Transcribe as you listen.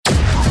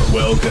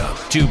Welcome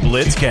to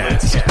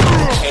Blitzcast,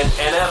 an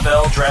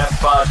NFL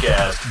draft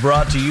podcast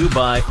brought to you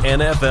by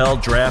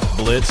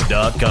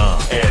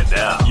NFLDraftBlitz.com. And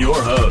now, your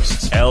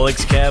hosts,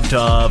 Alex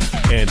Kavtov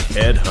and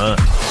Ed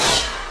Hunt.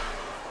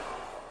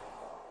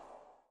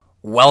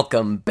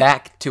 Welcome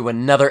back to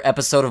another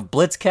episode of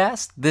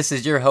Blitzcast. This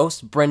is your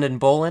host, Brendan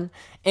Bolin,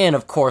 and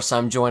of course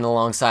I'm joined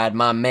alongside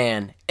my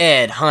man,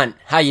 Ed Hunt.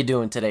 How you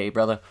doing today,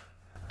 brother?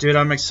 Dude,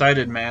 I'm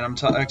excited, man. I'm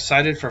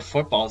excited for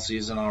football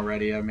season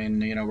already. I mean,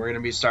 we're going to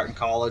be starting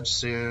college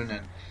soon,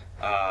 and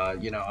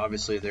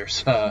obviously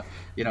there's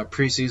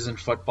preseason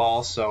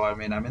football. So I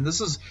mean,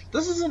 this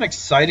is an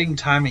exciting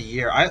time of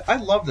year. I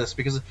love this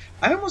because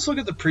I almost look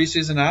at the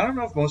preseason. I don't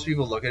know if most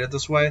people look at it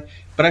this way,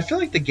 but I feel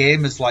like the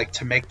game is like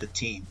to make the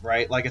team,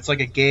 right? Like it's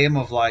like a game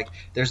of like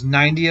there's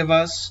 90 of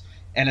us.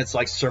 And it's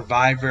like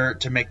Survivor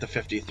to make the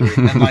 53.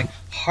 And like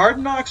Hard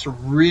Knocks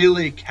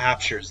really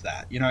captures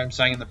that, you know what I'm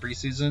saying, in the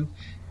preseason.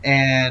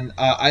 And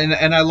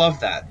I love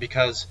that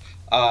because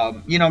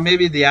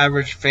maybe the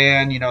average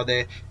fan,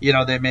 they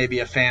may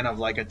be a fan of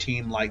like a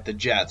team like the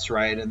Jets,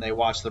 right? And they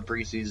watch the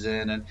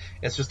preseason and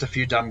it's just a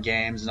few dumb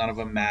games, none of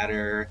them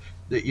matter.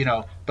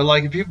 But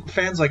like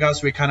fans like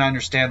us, we kind of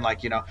understand like,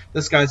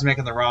 this guy's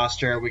making the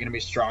roster, we're going to be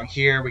strong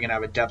here, we're going to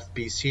have a depth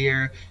piece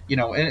here,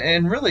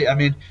 and really, I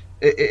mean,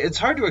 it's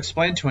hard to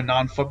explain to a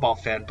non-football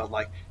fan, but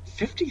like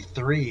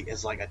 53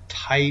 is like a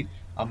tight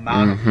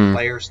amount of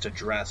players to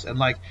dress, and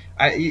like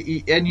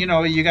you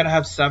got to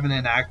have 7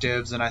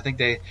 inactives, and I think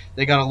they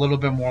got a little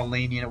bit more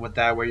lenient with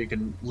that, where you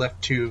can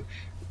lift 2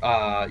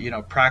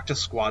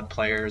 practice squad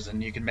players,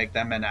 and you can make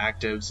them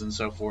inactives and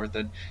so forth.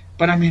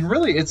 But I mean,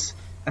 really,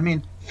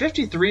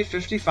 53,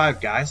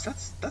 55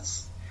 guys.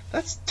 That's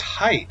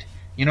tight.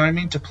 You know what I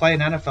mean? To play an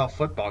NFL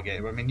football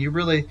game. I mean, you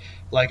really,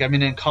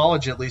 in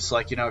college at least,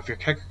 if your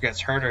kicker gets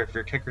hurt or if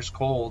your kicker's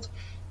cold,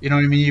 you know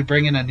what I mean? You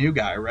bring in a new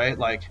guy, right?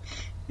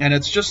 And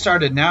it's just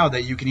started now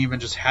that you can even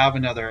just have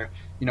another,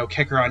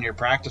 kicker on your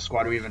practice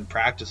squad who even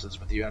practices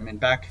with you. I mean,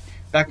 back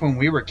when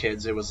we were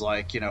kids, it was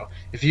like,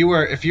 if you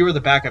were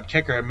the backup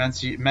kicker, it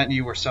meant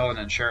you were selling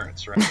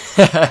insurance, right?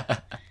 Right?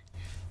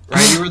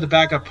 You were the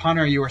backup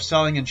punter, you were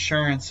selling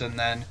insurance, and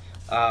then,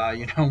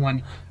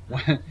 when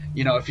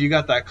if you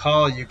got that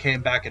call, you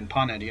came back and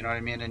punted, you know what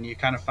I mean? And you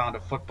kind of found a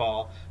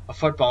football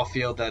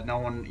field that no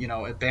one,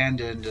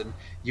 abandoned, and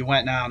you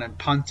went down and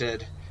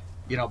punted,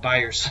 by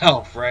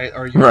yourself, right?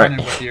 Or you punted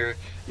with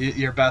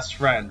your best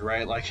friend,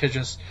 right? Like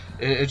it's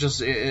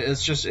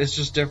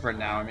just different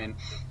now. I mean,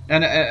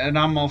 and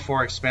I'm all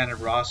for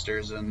expanded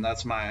rosters, and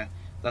that's my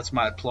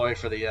ploy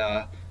for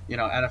the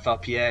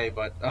NFLPA,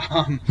 but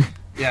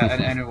yeah,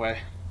 and anyway,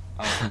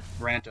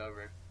 rant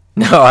over.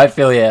 No, I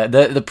feel you.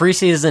 The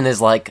preseason is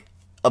like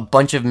a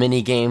bunch of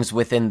mini games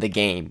within the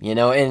game,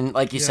 and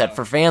like you said,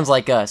 for fans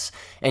like us,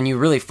 and you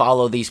really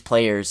follow these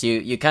players,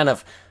 you kind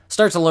of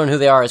start to learn who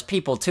they are as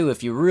people too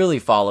if you really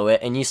follow it,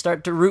 and you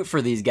start to root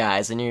for these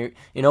guys, and you're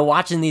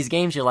watching these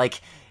games, you're like,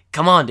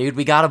 come on, dude,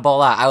 we gotta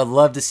ball out. I would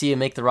love to see you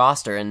make the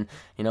roster. And,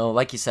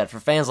 like you said, for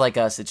fans like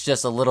us, it's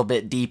just a little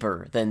bit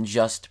deeper than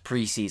just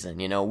preseason.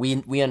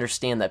 We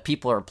understand that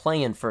people are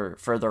playing for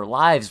their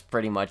lives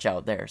pretty much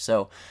out there.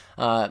 So,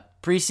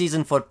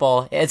 preseason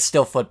football, it's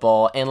still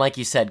football. And like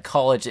you said,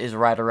 college is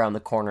right around the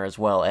corner as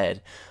well,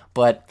 Ed.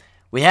 But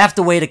we have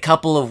to wait a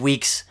couple of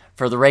weeks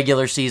for the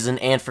regular season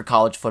and for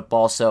college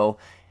football. So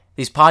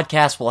these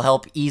podcasts will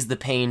help ease the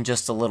pain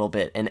just a little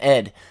bit. And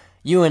Ed,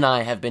 you and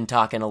I have been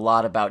talking a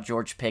lot about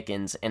George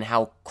Pickens and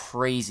how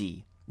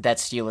crazy that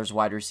Steelers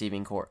wide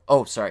receiving core.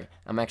 Oh, sorry.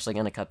 I'm actually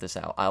going to cut this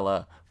out.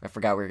 I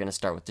forgot we were going to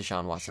start with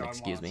Deshaun Watson.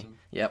 Excuse me.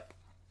 Yep.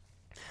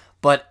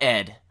 But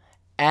Ed,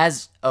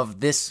 as of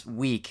this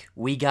week,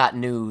 we got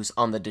news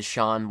on the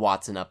Deshaun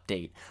Watson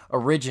update.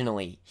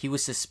 Originally, he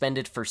was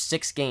suspended for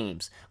 6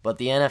 games, but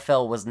the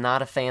NFL was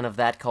not a fan of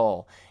that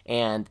call,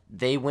 and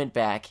they went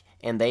back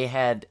and they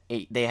had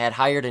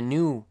hired a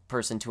new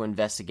person to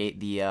investigate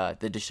the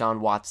Deshaun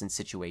Watson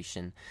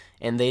situation,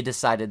 and they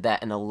decided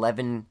that an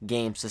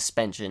 11-game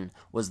suspension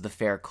was the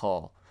fair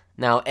call.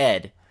 Now,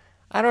 Ed,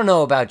 I don't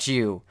know about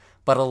you,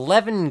 but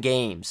 11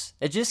 games,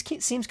 it just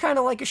seems kind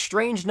of like a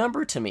strange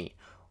number to me.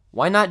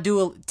 Why not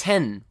do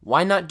 10?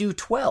 Why not do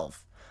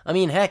 12? I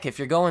mean, heck, if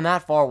you're going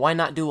that far, why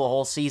not do a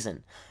whole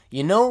season?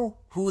 You know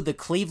who the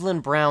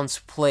Cleveland Browns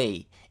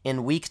play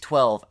in Week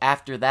 12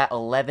 after that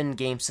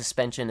 11-game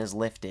suspension is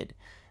lifted?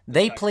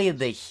 They play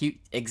the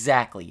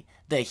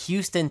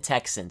Houston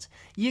Texans.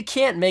 You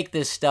can't make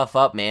this stuff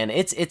up, man.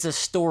 It's a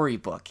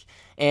storybook.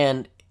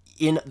 And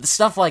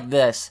stuff like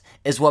this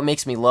is what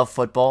makes me love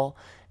football,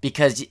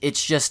 because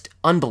it's just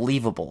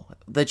unbelievable.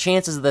 The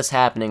chances of this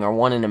happening are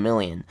 1 in a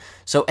million.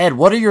 So, Ed,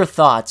 what are your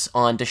thoughts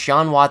on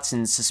Deshaun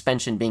Watson's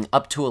suspension being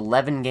up to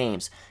 11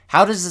 games?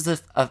 How does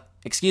this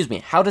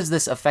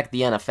affect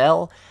the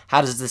NFL?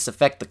 How does this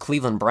affect the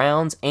Cleveland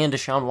Browns and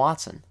Deshaun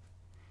Watson?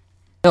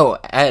 No,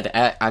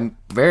 Ed, I'm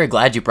very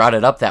glad you brought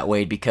it up that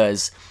way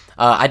because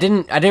I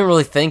didn't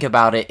really think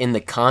about it in the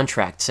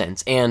contract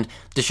sense. And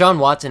Deshaun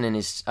Watson and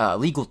his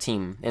legal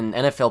team in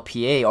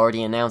NFLPA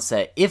already announced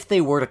that if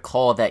they were to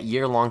call that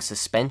year-long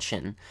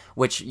suspension,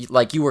 which,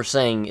 like you were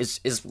saying,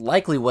 is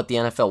likely what the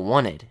NFL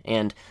wanted,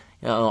 and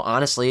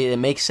honestly, it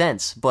makes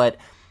sense, but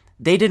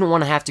they didn't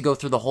want to have to go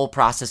through the whole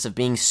process of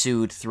being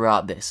sued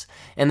throughout this.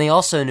 And they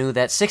also knew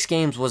that 6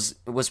 games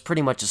was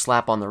pretty much a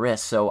slap on the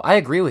wrist. So I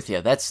agree with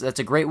you. That's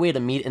a great way to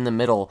meet in the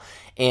middle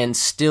and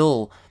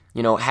still,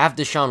 have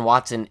Deshaun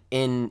Watson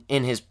in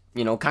his,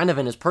 kind of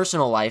in his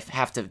personal life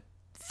have to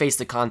face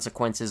the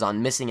consequences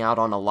on missing out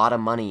on a lot of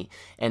money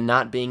and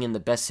not being in the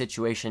best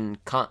situation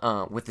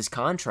with his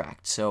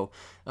contract. So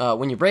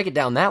when you break it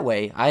down that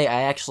way,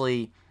 I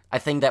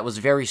think that was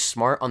very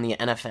smart on the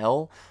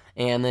NFL.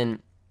 And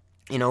then,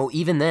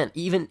 even then,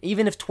 even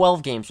if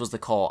 12 games was the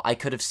call, I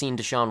could have seen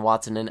Deshaun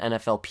Watson and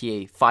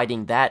NFLPA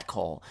fighting that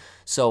call.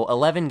 So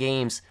 11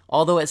 games,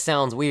 although it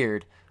sounds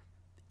weird,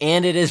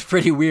 and it is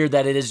pretty weird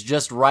that it is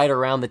just right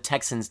around the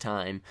Texans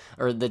time,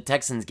 or the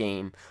Texans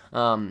game,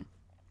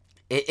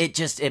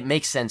 it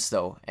makes sense,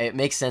 though. It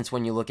makes sense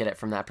when you look at it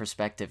from that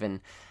perspective.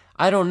 And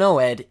I don't know,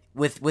 Ed,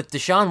 with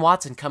Deshaun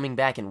Watson coming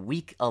back in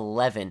Week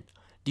 11,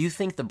 do you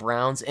think the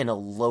Browns in a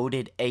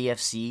loaded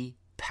AFC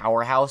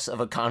powerhouse of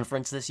a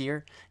conference this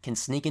year can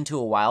sneak into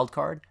a wild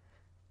card?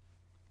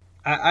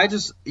 I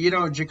just,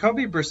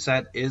 Jacoby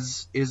Brissett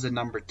is a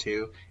number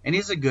 2, and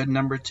he's a good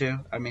number 2.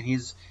 I mean,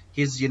 he's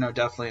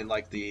definitely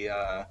like the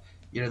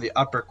the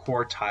upper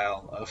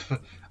quartile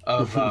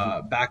of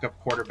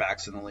backup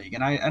quarterbacks in the league,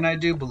 and I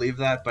do believe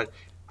that. But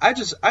I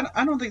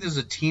don't think there's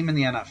a team in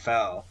the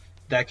NFL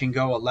that can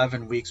go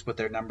 11 weeks with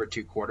their number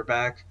 2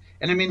 quarterback,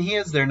 and I mean he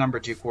is their number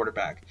 2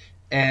 quarterback.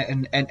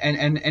 And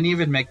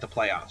even make the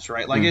playoffs,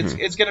 right? Like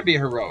it's going to be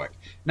heroic.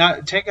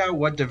 Now, take out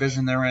what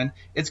division they're in,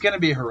 it's going to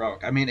be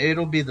heroic. I mean,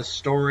 it'll be the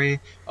story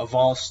of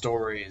all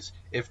stories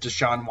if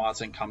Deshaun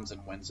Watson comes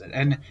and wins it.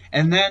 And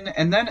then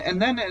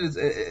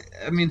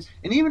I mean,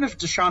 and even if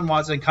Deshaun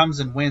Watson comes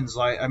and wins,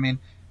 like I mean,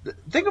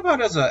 think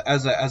about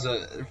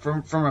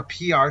from a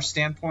PR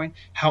standpoint,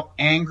 how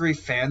angry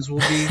fans will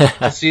be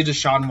to see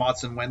Deshaun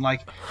Watson win.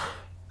 Like.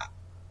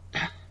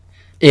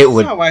 This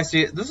is how I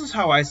see it. This is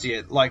how I see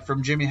it. Like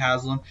from Jimmy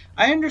Haslam,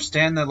 I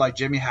understand that like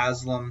Jimmy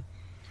Haslam,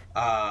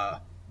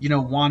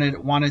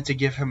 wanted to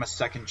give him a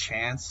second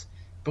chance,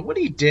 but what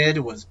he did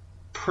was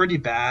pretty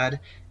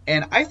bad.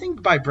 And I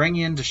think by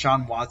bringing in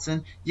Deshaun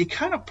Watson, you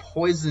kind of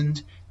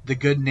poisoned the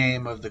good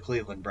name of the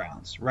Cleveland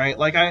Browns, right?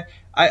 Like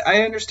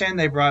I understand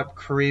they brought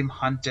Kareem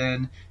Hunt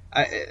in,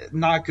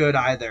 not good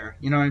either.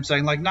 You know what I'm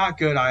saying? Like not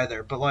good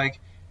either. But like,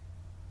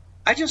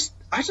 I just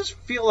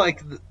feel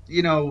like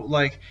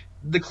like.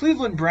 The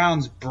Cleveland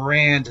Browns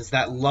brand is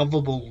that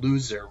lovable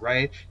loser,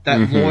 right?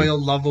 That loyal,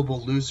 lovable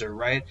loser,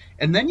 right?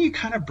 And then you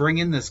kind of bring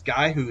in this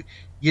guy who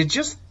you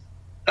just,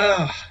 you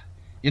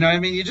know what I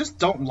mean? You just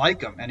don't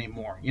like him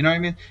anymore. You know what I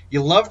mean?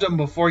 You loved him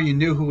before you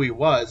knew who he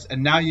was,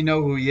 and now you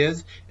know who he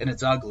is, and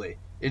it's ugly.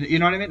 You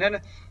know what I mean?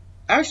 And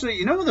actually,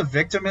 you know who the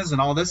victim is in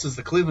all this is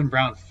the Cleveland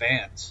Brown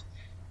fans.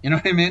 You know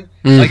what I mean?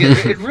 Like,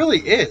 it really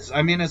is.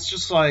 I mean, it's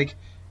just like...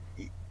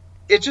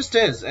 It just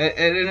is.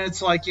 And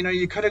it's like,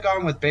 you could have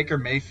gone with Baker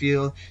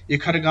Mayfield. You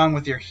could have gone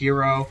with your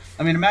hero.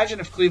 I mean,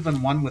 imagine if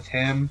Cleveland won with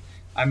him.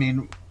 I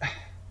mean,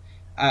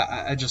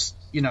 I just,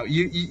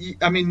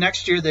 I mean,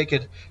 next year they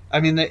could, I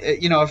mean,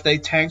 if they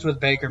tanked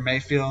with Baker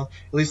Mayfield,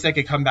 at least they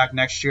could come back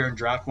next year and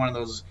draft one of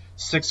those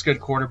 6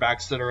 good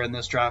quarterbacks that are in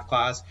this draft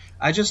class.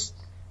 I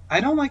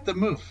don't like the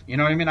move. You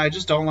know what I mean? I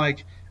just don't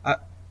like,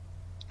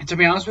 to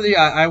be honest with you,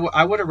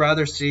 I would have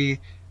rather see,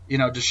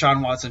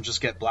 Deshaun Watson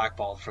just get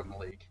blackballed from the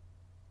league.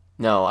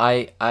 No,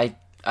 I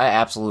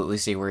absolutely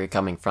see where you're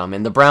coming from.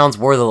 And the Browns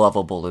were the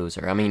lovable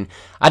loser. I mean,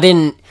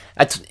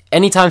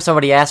 anytime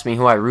somebody asked me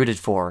who I rooted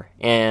for,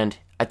 and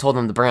I told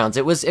them the Browns,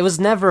 it was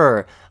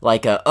never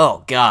like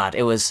oh God,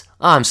 it was,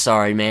 I'm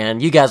sorry, man,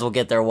 you guys will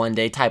get there one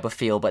day type of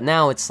feel. But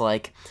now it's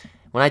like,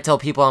 when I tell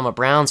people I'm a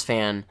Browns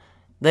fan,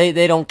 they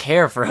don't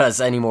care for us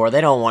anymore.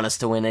 They don't want us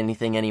to win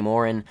anything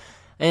anymore.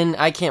 And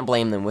I can't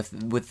blame them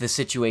with the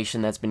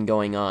situation that's been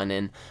going on.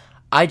 And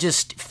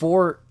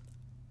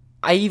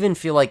I even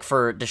feel like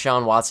for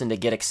Deshaun Watson to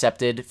get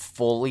accepted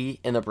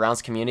fully in the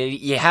Browns community,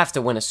 you have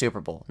to win a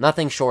Super Bowl.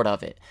 Nothing short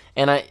of it.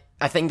 And I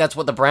think that's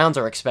what the Browns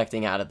are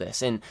expecting out of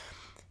this. And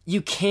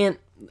you can't,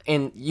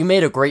 and you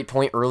made a great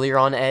point earlier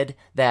on, Ed,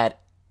 that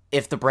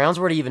if the Browns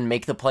were to even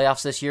make the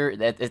playoffs this year,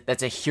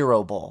 that's a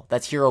hero ball.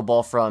 That's hero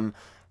ball from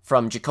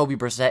Jacoby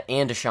Brissett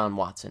and Deshaun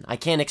Watson. I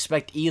can't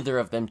expect either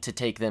of them to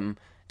take them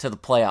to the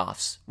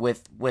playoffs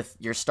with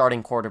your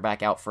starting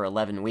quarterback out for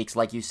 11 weeks,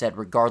 like you said,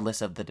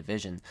 regardless of the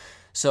division.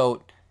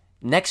 So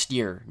next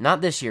year,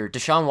 not this year,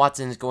 Deshaun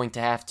Watson is going to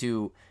have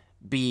to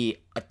be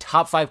a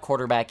top 5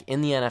 quarterback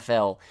in the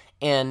NFL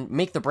and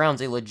make the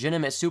Browns a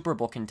legitimate Super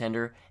Bowl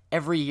contender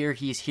every year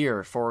he's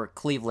here for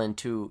Cleveland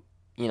to,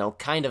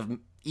 kind of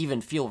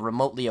even feel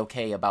remotely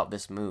okay about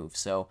this move.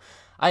 So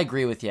I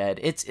agree with you, Ed.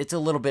 It's a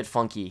little bit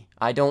funky.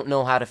 I don't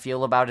know how to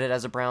feel about it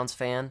as a Browns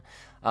fan.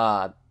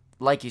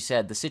 like you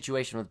said, the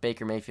situation with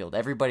Baker Mayfield,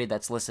 everybody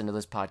that's listened to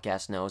this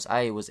podcast knows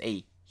I was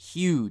a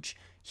huge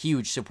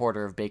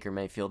supporter of Baker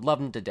Mayfield.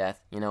 Loved him to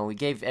death. He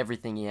gave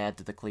everything he had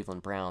to the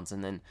Cleveland Browns.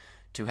 And then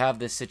to have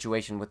this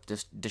situation with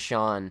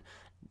Deshaun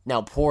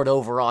now poured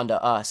over onto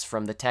us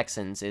from the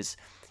Texans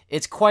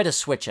it's quite a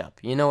switch up.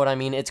 You know what I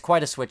mean? It's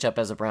quite a switch up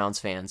as a Browns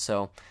fan.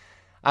 So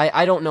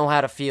I don't know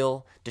how to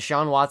feel.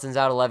 Deshaun Watson's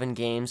out 11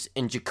 games,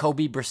 and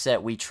Jacoby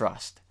Brissett we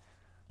trust.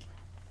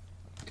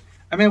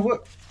 I mean,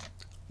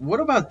 what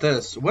about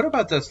this? What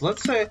about this?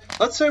 Let's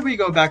say we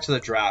go back to the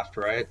draft,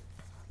 right?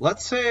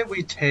 Let's say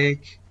we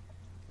take,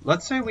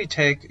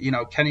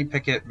 Kenny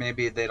Pickett,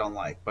 maybe they don't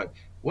like, but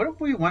what if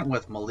we went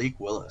with Malik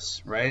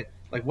Willis, right?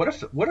 Like, what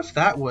if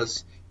that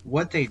was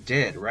what they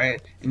did,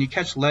 right? And you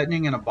catch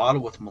lightning in a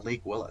bottle with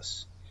Malik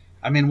Willis.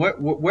 I mean,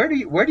 where do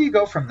you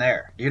go from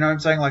there? Do you know what I'm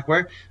saying? Like,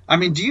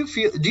 do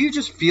you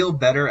just feel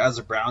better as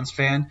a Browns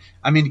fan?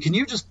 I mean, can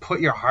you just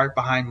put your heart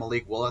behind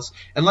Malik Willis?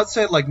 And let's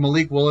say like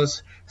Malik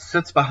Willis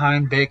sits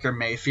behind Baker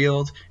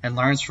Mayfield and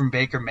learns from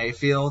Baker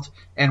Mayfield,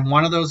 and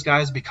one of those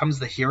guys becomes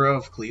the hero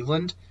of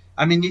Cleveland.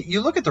 I mean,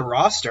 you look at the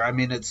roster. I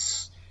mean,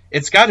 it's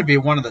got to be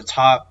one of the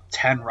top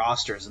 10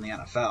 rosters in the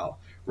NFL.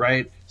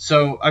 Right?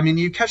 So, I mean,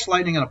 you catch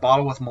lightning in a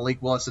bottle with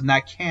Malik Willis, and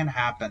that can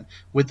happen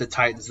with the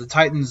Titans. The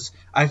Titans,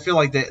 I feel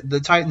like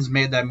the Titans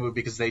made that move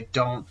because they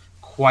don't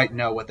quite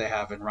know what they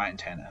have in Ryan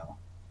Tannehill.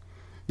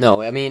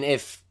 No, I mean,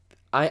 if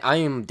I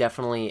am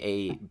definitely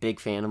a big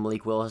fan of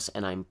Malik Willis,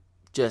 and I'm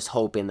just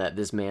hoping that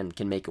this man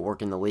can make it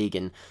work in the league.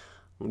 And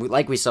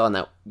like we saw in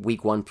that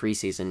Week 1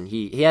 preseason,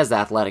 he has the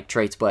athletic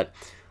traits, but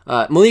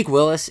Malik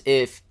Willis,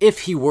 if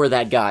he were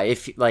that guy,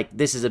 if like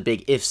this is a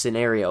big if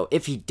scenario,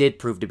 if he did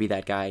prove to be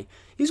that guy,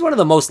 he's one of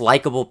the most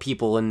likable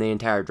people in the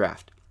entire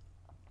draft.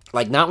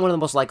 Like, not one of the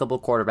most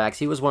likable quarterbacks,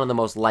 he was one of the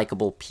most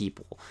likable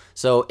people.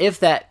 So if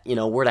that,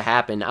 were to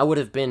happen, I would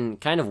have been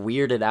kind of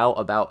weirded out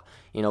about,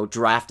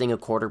 drafting a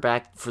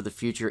quarterback for the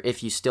future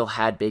if you still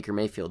had Baker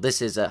Mayfield.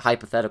 This is a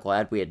hypothetical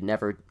ad. We had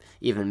never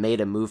even made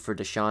a move for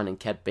Deshaun and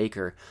kept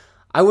Baker.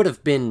 I would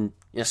have been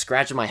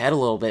scratching my head a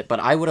little bit, but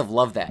I would have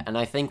loved that. And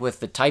I think with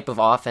the type of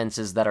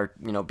offenses that are,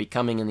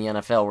 becoming in the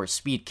NFL where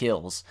speed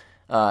kills,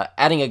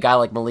 adding a guy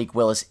like Malik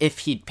Willis, if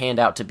he'd panned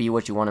out to be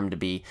what you want him to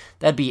be,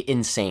 that'd be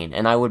insane.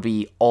 And I would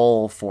be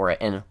all for it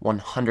and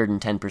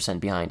 110%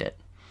 behind it.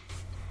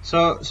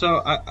 So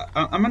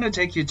I'm going to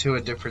take you to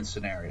a different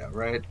scenario,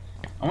 right?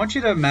 I want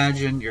you to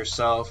imagine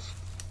yourself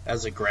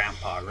as a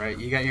grandpa, right?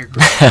 You got your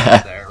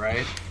grandkids there,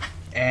 right?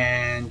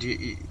 And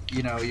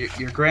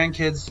your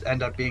grandkids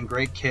end up being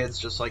great kids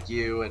just like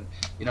you, and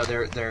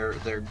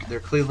they're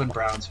Cleveland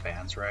Browns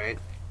fans, right?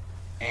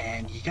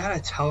 And you got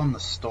to tell them the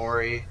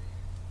story.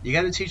 You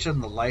got to teach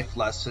them the life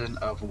lesson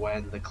of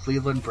when the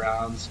Cleveland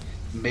Browns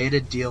made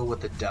a deal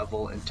with the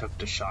devil and took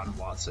Deshaun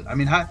Watson. I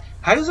mean, how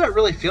does that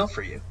really feel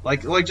for you?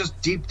 Like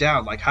just deep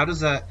down, like how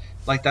does that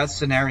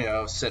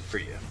scenario sit for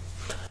you?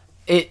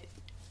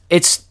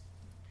 It's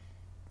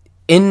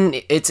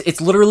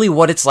literally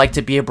what it's like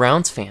to be a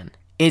Browns fan.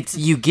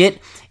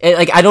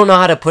 I don't know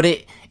how to put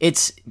it.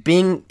 It's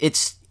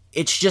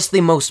just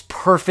the most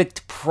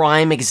perfect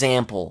prime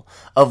example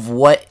of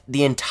what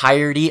the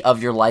entirety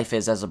of your life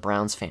is as a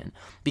Browns fan.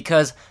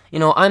 Because,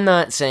 I'm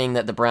not saying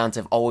that the Browns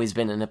have always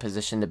been in a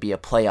position to be a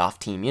playoff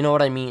team. You know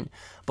what I mean?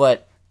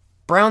 But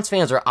Browns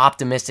fans are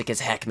optimistic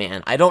as heck,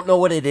 man. I don't know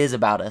what it is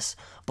about us,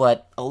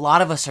 but a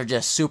lot of us are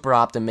just super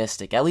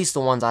optimistic, at least the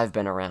ones I've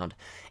been around.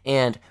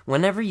 And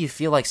whenever you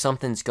feel like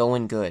something's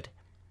going good,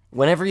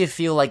 whenever you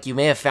feel like you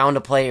may have found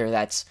a player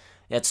that's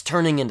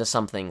turning into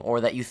something, or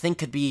that you think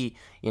could be,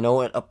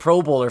 a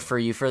Pro Bowler for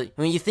you,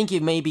 you think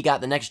you maybe got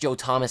the next Joe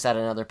Thomas at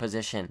another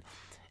position,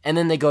 and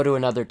then they go to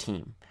another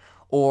team,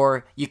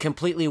 or you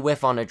completely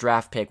whiff on a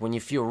draft pick when you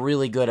feel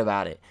really good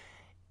about it.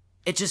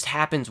 It just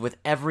happens with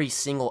every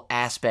single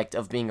aspect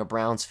of being a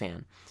Browns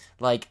fan.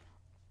 Like,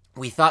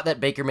 we thought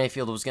that Baker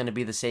Mayfield was going to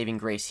be the saving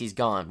grace. He's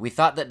gone. We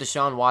thought that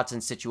Deshaun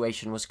Watson's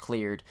situation was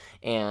cleared,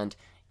 and,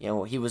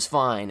 he was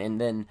fine, and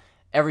then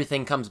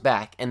everything comes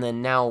back, and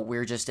then now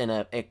we're just in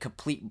a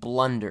complete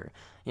blunder.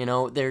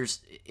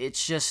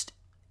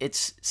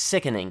 It's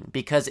sickening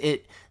because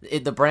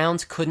the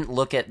Browns couldn't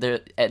look at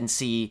and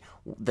see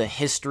the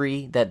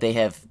history that they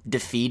have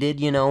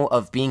defeated,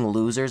 of being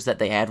losers that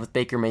they had with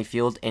Baker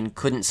Mayfield, and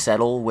couldn't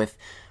settle with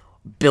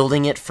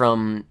building it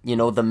from,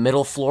 the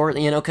middle floor,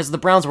 because the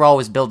Browns were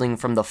always building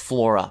from the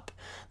floor up.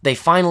 They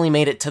finally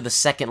made it to the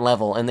second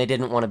level, and they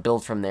didn't want to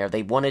build from there.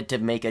 They wanted to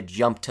make a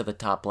jump to the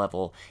top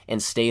level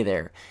and stay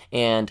there.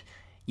 And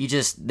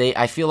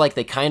I feel like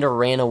they kind of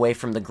ran away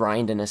from the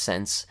grind in a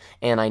sense.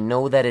 And I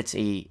know that it's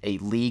a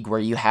league where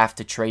you have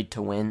to trade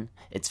to win.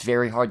 It's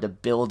very hard to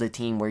build a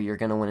team where you're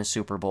going to win a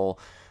Super Bowl.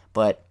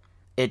 But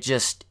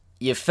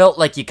you felt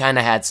like you kind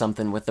of had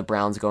something with the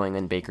Browns going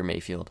in Baker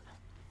Mayfield.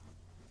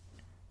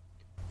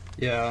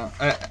 Yeah,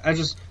 I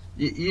just...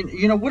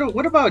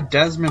 what about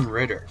Desmond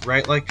Ridder,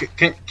 right? Like,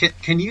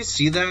 can you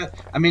see that?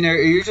 I mean,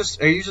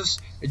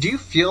 do you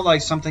feel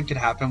like something could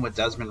happen with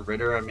Desmond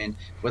Ridder? I mean,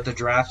 with the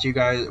draft you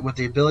guys, with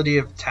the ability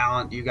of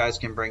talent you guys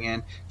can bring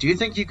in, do you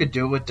think you could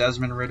do it with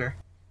Desmond Ridder?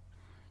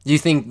 Do you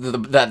think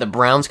that the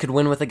Browns could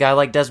win with a guy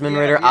like Desmond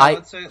Ridder?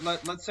 Yeah.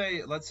 Let's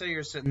say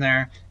you're sitting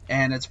there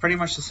and it's pretty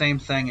much the same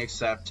thing,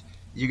 except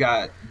you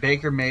got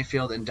Baker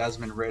Mayfield and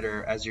Desmond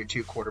Ridder as your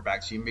two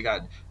quarterbacks. You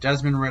got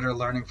Desmond Ridder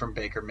learning from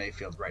Baker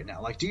Mayfield right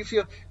now. Like, do you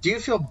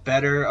feel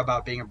better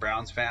about being a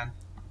Browns fan?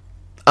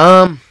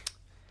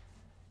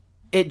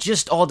 It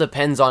just all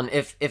depends on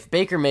if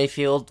Baker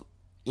Mayfield,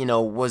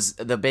 was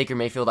the Baker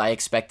Mayfield I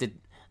expected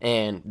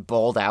and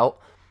balled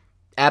out.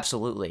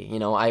 Absolutely.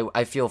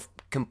 I feel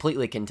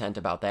completely content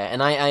about that.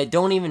 And I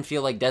don't even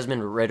feel like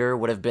Desmond Ridder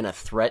would have been a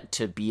threat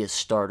to be a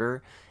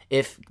starter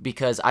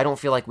because I don't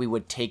feel like we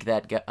would take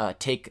a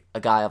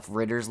guy of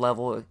Ridder's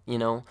level,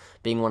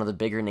 being one of the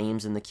bigger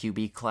names in the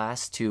QB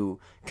class to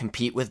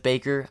compete with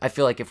Baker. I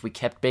feel like if we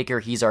kept Baker,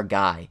 he's our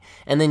guy.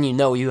 And then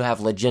you have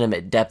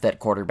legitimate depth at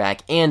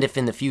quarterback. And if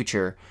in the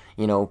future,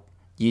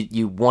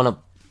 you want to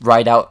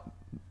ride out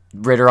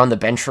Ridder on the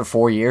bench for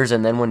 4 years,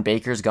 and then when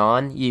Baker's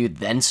gone, you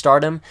then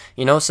start him,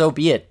 so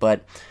be it.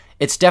 But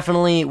it's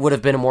definitely would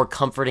have been a more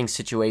comforting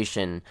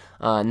situation,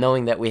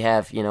 knowing that we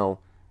have,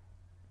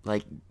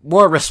 like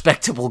more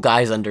respectable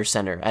guys under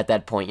center at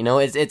that point.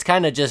 It's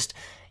kind of just,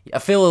 I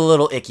feel a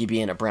little icky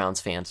being a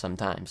Browns fan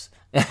sometimes,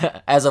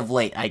 as of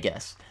late, I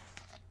guess.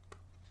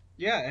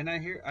 Yeah, and I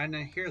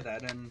hear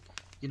that, and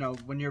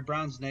when you're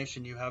Browns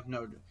Nation, you have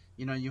no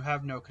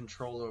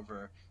control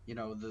over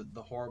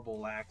the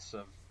horrible acts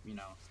of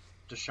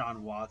Deshaun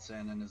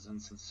Watson and his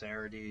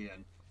insincerity,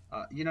 and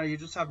you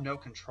just have no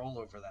control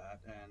over that.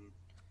 And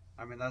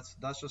I mean that's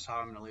just how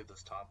I'm going to leave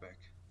this topic.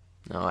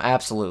 No,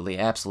 absolutely.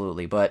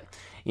 But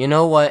you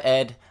know what,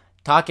 Ed?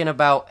 Talking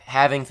about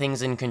having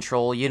things in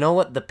control, you know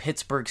what the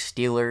Pittsburgh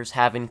Steelers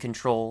have in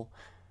control?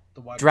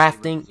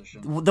 Drafting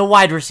the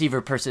wide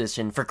receiver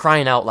position, for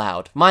crying out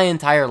loud. My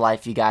entire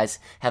life, you guys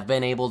have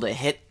been able to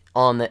hit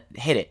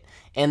it.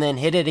 And then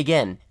hit it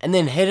again. And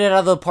then hit it out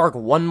of the park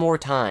one more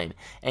time.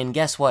 And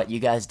guess what? You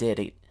guys did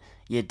it.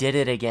 You did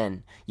it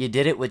again. You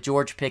did it with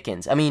George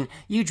Pickens. I mean,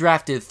 you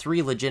drafted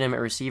 3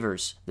 legitimate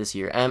receivers this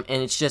year. And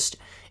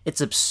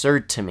it's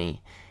absurd to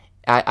me.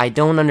 I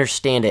don't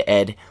understand it,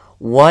 Ed.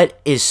 What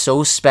is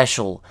so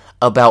special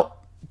about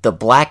the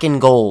black and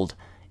gold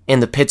in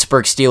the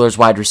Pittsburgh Steelers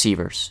wide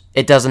receivers?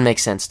 It doesn't make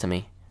sense to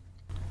me.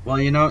 Well,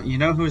 you know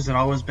who's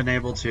always been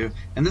able to,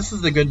 and this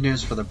is the good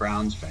news for the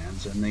Browns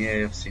fans in the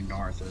AFC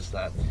North, is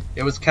that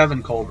it was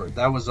Kevin Colbert.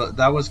 That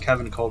was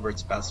Kevin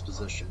Colbert's best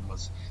position,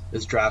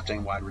 is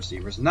drafting wide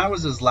receivers, and that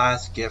was his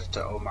last gift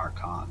to Omar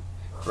Khan.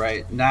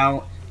 Right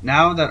now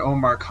that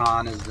Omar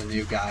Khan is the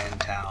new guy in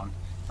town,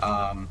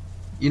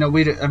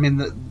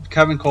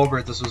 Kevin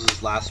Colbert, this was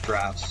his last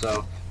draft,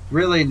 so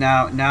really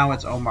now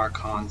it's Omar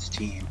Khan's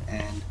team,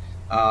 and.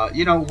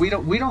 We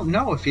don't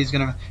know if he's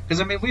gonna,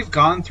 because we've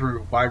gone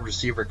through wide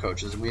receiver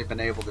coaches and we've been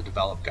able to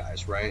develop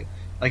guys, right?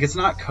 Like, it's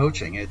not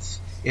coaching,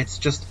 it's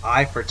just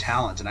eye for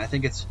talent, and I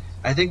think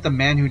the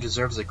man who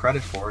deserves the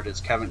credit for it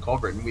is Kevin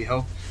Colbert, and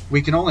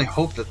we can only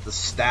hope that the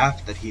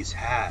staff that he's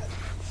had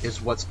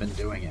is what's been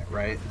doing it,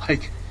 right?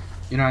 Like,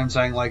 you know what I'm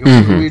saying? Like,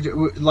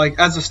 like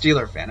as a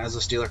Steeler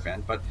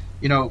fan, but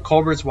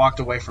Colbert's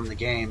walked away from the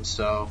game,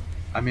 so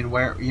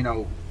where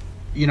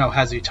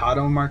has he taught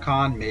Omar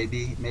Khan?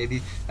 Maybe.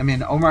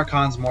 Omar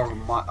Khan's more of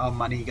a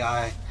money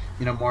guy,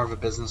 more of a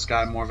business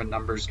guy, more of a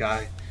numbers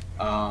guy,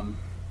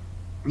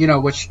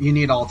 which you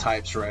need all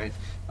types, right,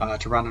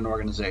 to run an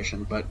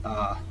organization. But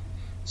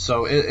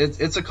so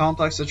it's a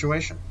complex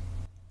situation.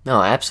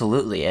 No,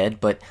 absolutely, Ed.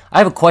 But I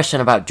have a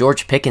question about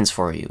George Pickens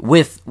for you.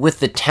 With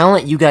the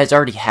talent you guys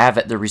already have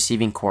at the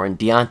receiving core in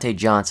Deontay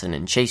Johnson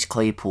and Chase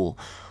Claypool,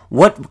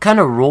 what kind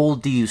of role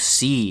do you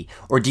see,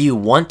 or do you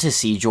want to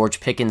see George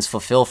Pickens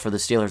fulfill for the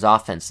Steelers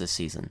offense this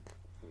season?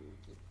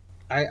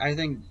 I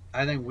think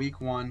week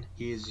 1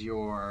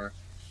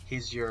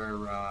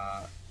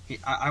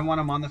 I want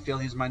him on the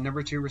field. He's my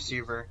number 2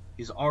 receiver.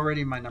 He's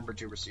already my number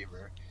 2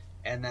 receiver.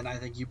 And then I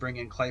think you bring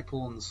in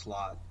Claypool in the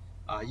slot.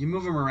 You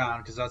move him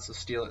around because that's the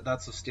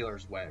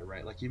Steelers way,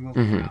 right? Like, you move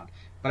him around.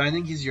 But I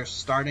think he's your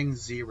starting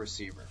Z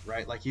receiver,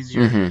 right? Like, he's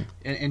your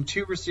in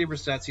 2 receiver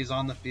sets, he's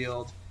on the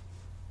field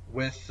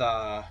with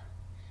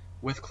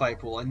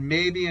Claypool, and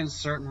maybe in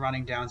certain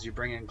running downs you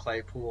bring in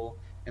Claypool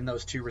in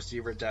those 2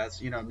 receiver sets,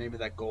 maybe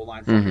that goal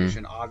line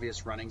formation,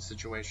 obvious running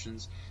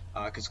situations,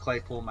 because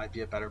Claypool might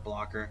be a better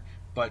blocker.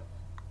 But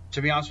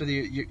to be honest with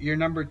you, your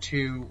number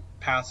 2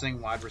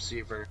 passing wide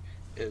receiver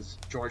is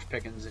George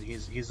Pickens, and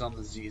he's on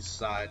the Z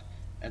side,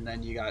 and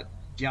then you got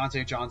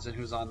Deontay Johnson,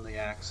 who's on the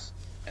X,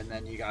 and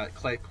then you got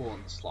Claypool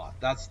in the slot.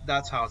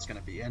 That's how it's going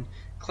to be, and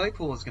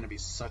Claypool is going to be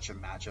such a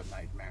matchup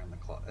nightmare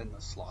in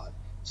the slot.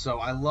 So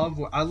I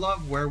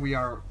love where we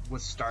are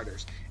with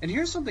starters. And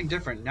here's something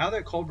different. Now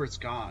that Colbert's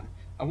gone,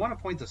 I want to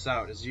point this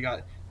out, is you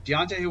got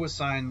Deontay, who was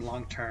signed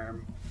long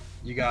term.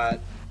 You got,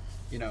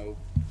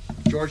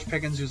 George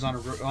Pickens, who's on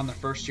the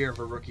first year of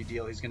a rookie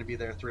deal. He's going to be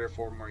there 3 or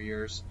 4 more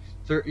years.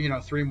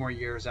 3 more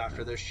years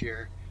after this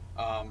year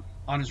on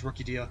his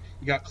rookie deal.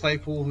 You got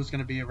Claypool, who's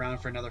going to be around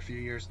for another few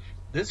years.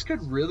 This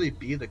could really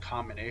be the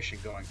combination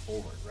going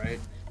forward, right?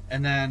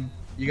 And then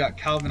you got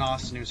Calvin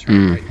Austin, who's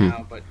hurt right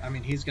now, but I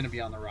mean, he's going to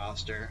be on the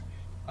roster.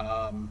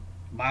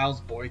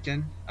 Miles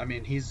Boykin, I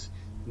mean, he's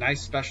a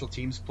nice special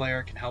teams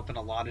player, can help in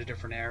a lot of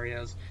different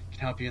areas, can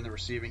help you in the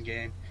receiving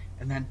game.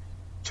 And then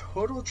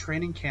total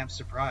training camp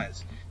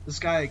surprise, this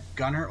guy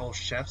Gunnar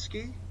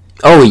Olszewski.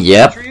 Oh,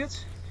 yep.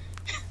 Patriots.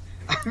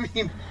 I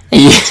mean,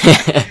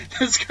 Yeah.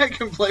 this guy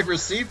can play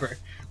receiver.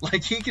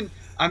 Like, he can.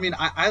 I mean,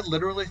 I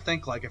literally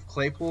think, like, if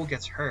Claypool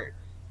gets hurt,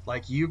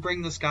 like, you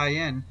bring this guy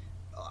in,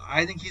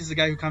 I think he's the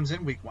guy who comes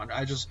in week 1.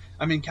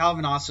 I mean,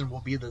 Calvin Austin will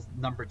be the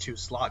number 2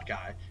 slot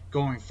guy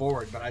going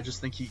forward, but I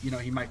just think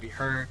he might be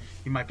hurt.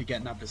 He might be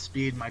getting up to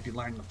speed, might be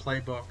learning the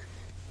playbook.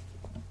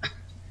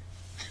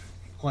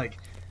 Like,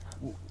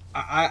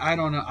 I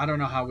don't know. I don't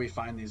know how we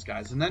find these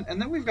guys. And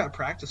then we've got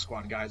practice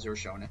squad guys who are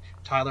showing it.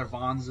 Tyler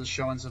Vaughns is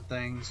showing some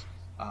things.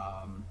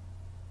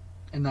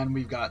 And then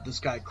we've got this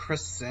guy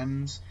Chris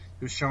Sims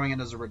who's showing it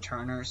as a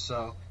returner.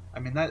 So I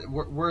mean that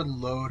we're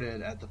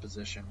loaded at the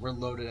position. We're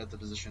loaded at the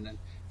position.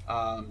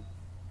 And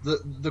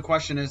the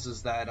question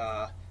is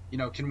that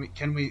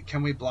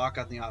can we block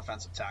on the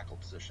offensive tackle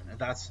position? And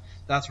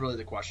that's really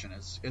the question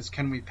is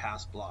can we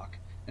pass block?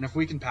 And if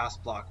we can pass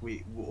block,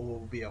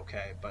 we'll be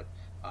okay. But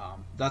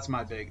that's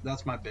my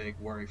big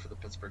worry for the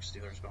Pittsburgh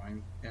Steelers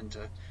going into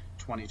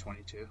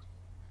 2022.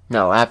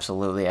 No,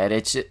 absolutely, Ed.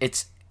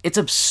 It's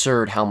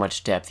absurd how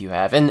much depth you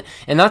have, and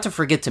not to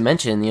forget to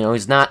mention,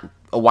 he's not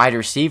a wide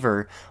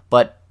receiver,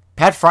 but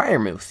Pat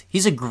Freiermuth,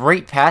 he's a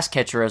great pass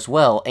catcher as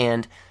well.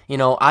 And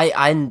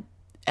I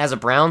as a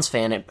Browns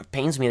fan, it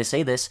pains me to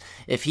say this,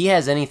 if he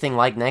has anything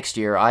like next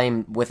year,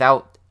 I'm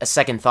without a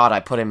second thought,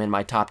 I put him in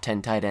my top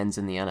 10 tight ends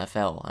in the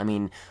NFL. I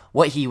mean,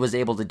 what he was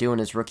able to do in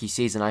his rookie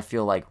season, I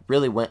feel like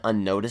really went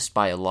unnoticed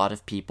by a lot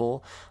of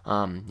people.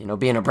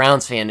 Being a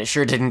Browns fan, it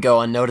sure didn't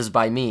go unnoticed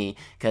by me,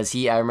 because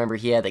I remember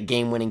he had a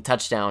game-winning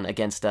touchdown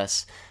against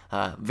us.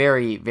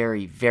 Very,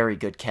 very, very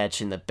good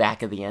catch in the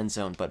back of the end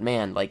zone. But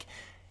man,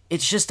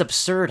 it's just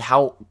absurd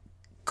how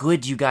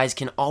good you guys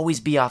can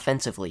always be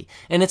offensively.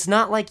 And it's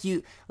not like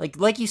you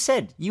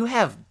said, you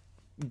have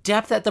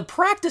depth at the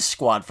practice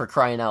squad, for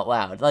crying out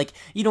loud. Like,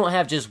 you don't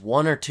have just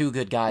 1 or 2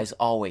 good guys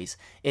always.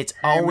 It's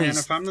always. Man,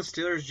 if I'm the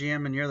Steelers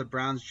GM and you're the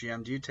Browns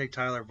GM, do you take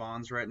Tyler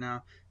Vaughns right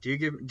now? Do you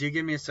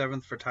give me a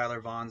 7th for Tyler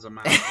Vaughns on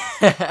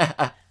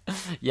my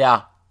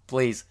Yeah,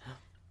 please.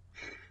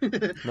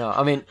 No,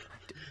 I mean,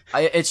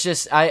 it's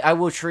just I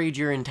will trade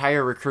your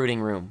entire recruiting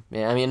room.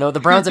 Yeah, I mean, the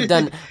Browns have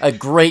done a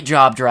great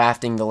job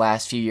drafting the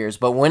last few years,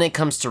 but when it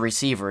comes to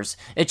receivers,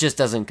 it just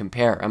doesn't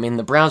compare. I mean,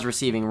 the Browns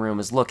receiving room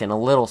is looking a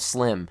little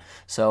slim,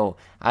 so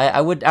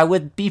I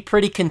would be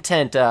pretty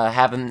content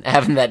having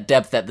that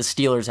depth that the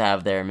Steelers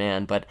have there,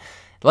 man. But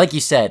like you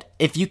said,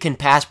 if you can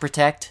pass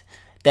protect,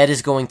 that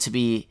is going to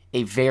be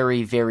a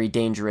very, very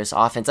dangerous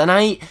offense.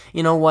 And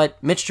you know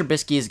what, Mitch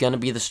Trubisky is going to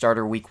be the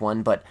starter week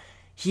 1, but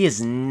he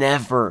has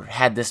never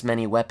had this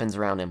many weapons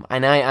around him.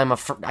 And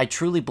I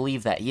truly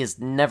believe that. He has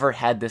never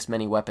had this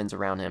many weapons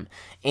around him.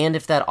 And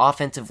if that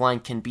offensive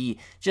line can be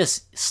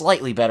just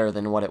slightly better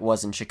than what it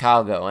was in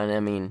Chicago, and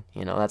I mean,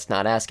 that's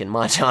not asking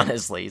much,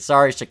 honestly.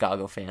 Sorry,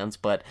 Chicago fans,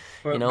 but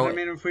I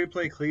mean, if we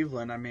play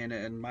Cleveland, I mean,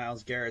 and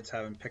Myles Garrett's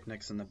having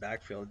picnics in the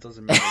backfield, it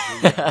doesn't matter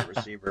who you have the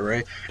receiver,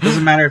 right? It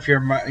doesn't matter if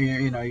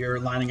you're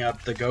lining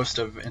up the ghost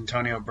of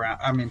Antonio Brown.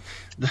 I mean,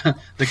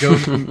 the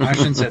ghost. I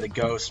shouldn't say the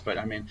ghost, but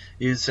I mean,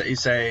 you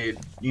say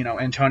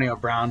Antonio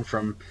Brown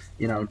from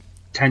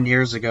 10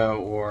 years ago,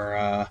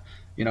 or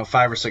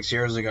 5 or 6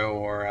 years ago,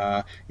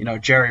 or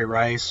Jerry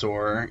Rice,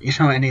 or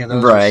any of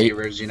those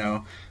receivers,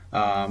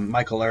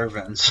 Michael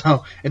Irvin.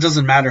 So it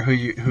doesn't matter who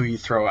you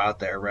throw out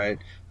there, right?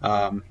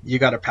 You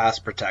got to pass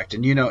protect,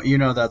 and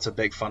that's a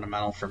big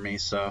fundamental for me.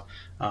 So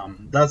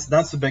that's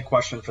the big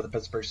question for the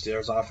Pittsburgh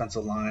Steelers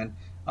offensive line.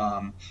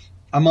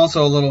 I'm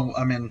also a little,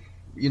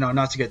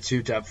 not to get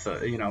too depth,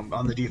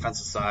 on the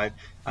defensive side.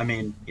 I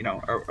mean,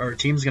 our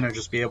team's going to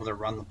just be able to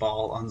run the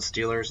ball on the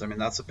Steelers? I mean,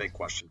 that's a big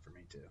question for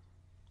me, too.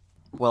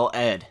 Well,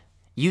 Ed,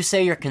 you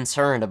say you're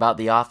concerned about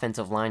the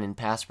offensive line and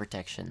pass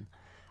protection.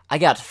 I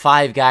got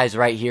 5 guys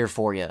right here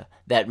for you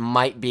that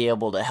might be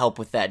able to help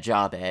with that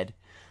job, Ed.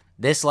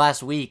 This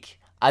last week,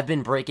 I've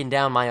been breaking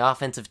down my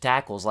offensive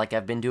tackles like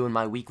I've been doing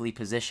my weekly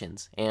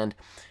positions, and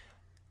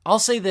I'll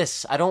say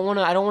this, I don't want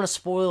to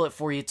spoil it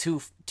for you too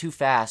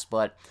fast,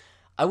 but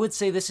I would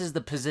say this is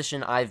the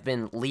position I've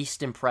been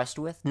least impressed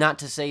with. Not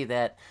to say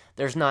that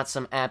there's not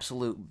some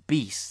absolute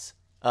beasts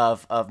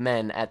of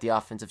men at the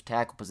offensive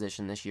tackle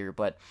position this year,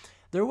 but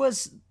there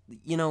was,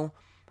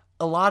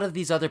 a lot of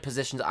these other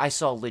positions I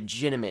saw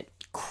legitimate,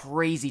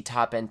 crazy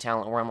top-end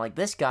talent where I'm like,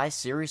 this guy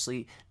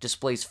seriously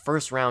displays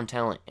first-round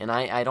talent, and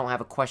I don't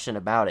have a question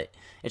about it.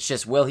 It's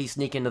just, will he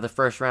sneak into the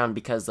first round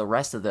because the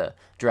rest of the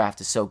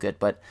draft is so good?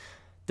 But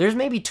there's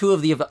maybe 2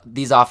 of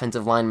these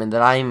offensive linemen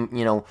that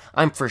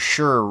I'm for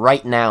sure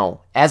right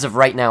now, as of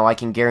right now, I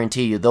can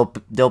guarantee you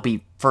they'll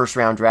be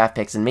first-round draft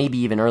picks and maybe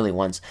even early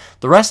ones.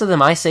 The rest of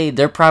them, I say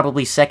they're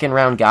probably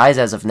second-round guys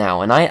as of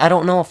now, and I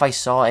don't know if I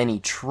saw any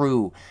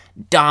true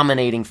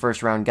dominating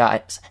first-round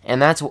guys,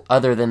 and that's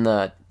other than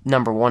the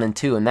number 1 and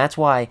 2, and that's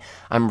why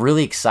I'm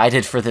really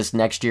excited for this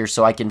next year,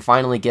 so I can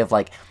finally give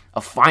like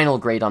a final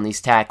grade on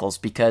these tackles,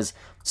 because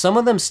some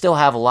of them still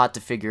have a lot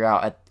to figure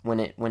out when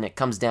it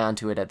comes down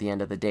to it at the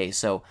end of the day.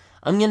 So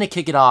I'm going to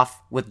kick it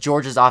off with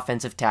Georgia's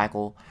offensive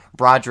tackle,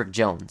 Broderick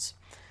Jones.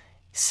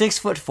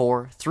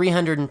 6'4",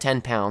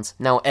 310 pounds.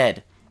 Now,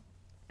 Ed,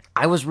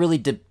 I was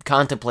really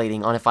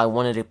contemplating on if I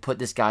wanted to put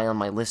this guy on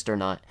my list or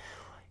not.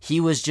 He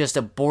was just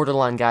a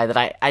borderline guy that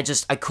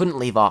I couldn't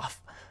leave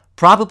off.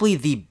 Probably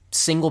the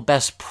single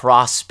best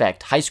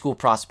prospect, high school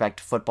prospect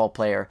football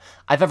player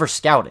I've ever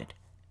scouted.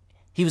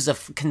 He was a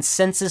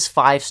consensus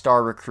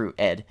 5-star recruit,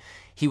 Ed.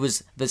 He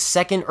was the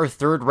 2nd or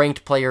 3rd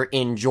ranked player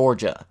in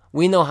Georgia.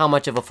 We know how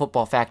much of a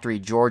football factory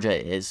Georgia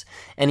is.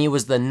 And he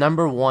was the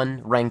number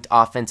 1 ranked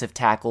offensive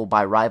tackle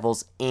by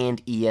Rivals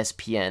and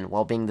ESPN,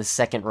 while being the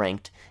 2nd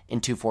ranked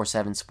in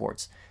 247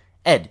 Sports.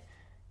 Ed,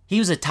 he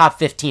was a top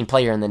 15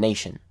 player in the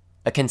nation.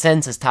 A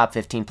consensus top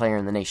 15 player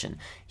in the nation.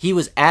 He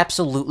was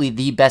absolutely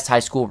the best high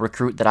school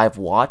recruit that I've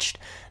watched.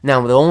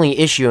 Now, the only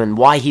issue and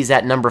why he's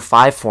at number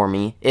 5 for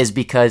me is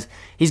because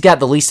he's got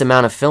the least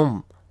amount of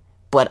film,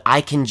 but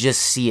I can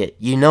just see it.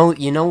 You know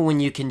when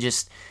you can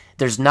just,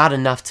 there's not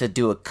enough to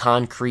do a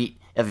concrete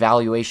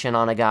evaluation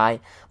on a guy,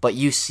 but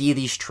you see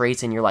these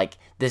traits and you're like,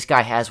 this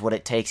guy has what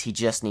it takes. He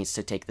just needs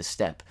to take the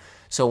step.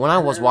 So when I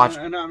was watching,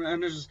 and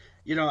I'm just,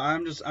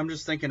 I'm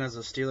just thinking as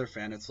a Steeler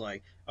fan, it's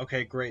like,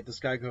 okay, great, this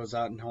guy goes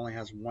out and only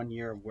has 1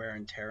 year of wear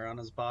and tear on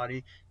his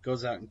body,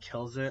 goes out and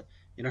kills it.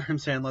 You know what I'm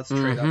saying? Let's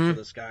trade up for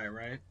this guy,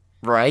 right?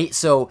 Right.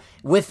 So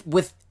with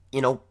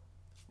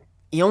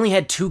he only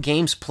had 2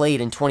 games played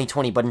in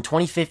 2020, but in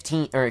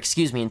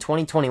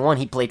 2021,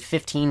 he played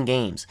 15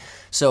 games.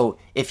 So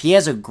if he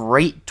has a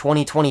great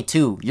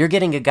 2022, you're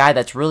getting a guy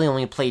that's really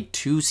only played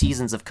 2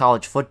 seasons of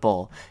college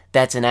football.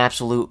 That's an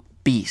absolute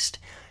beast.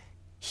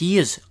 He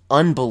is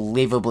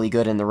unbelievably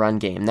good in the run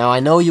game. Now, I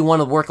know you want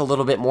to work a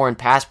little bit more in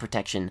pass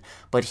protection,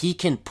 but he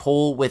can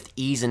pull with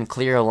ease and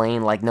clear a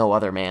lane like no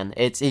other, man.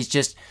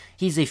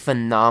 He's a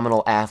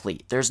phenomenal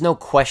athlete. There's no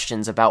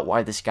questions about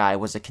why this guy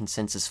was a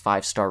consensus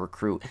 5-star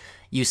recruit.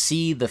 You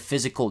see the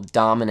physical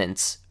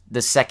dominance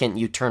the second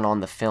you turn on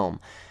the film.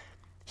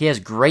 He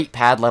has great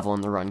pad level in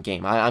the run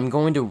game. I'm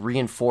going to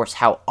reinforce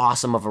how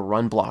awesome of a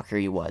run blocker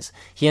he was.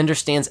 He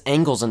understands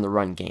angles in the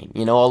run game.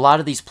 A lot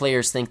of these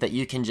players think that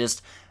you can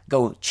just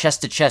go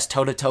chest to chest,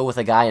 toe to toe with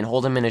a guy and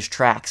hold him in his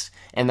tracks,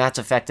 and that's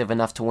effective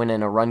enough to win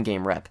in a run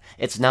game rep.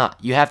 It's not.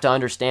 You have to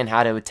understand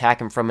how to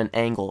attack him from an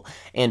angle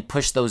and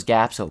push those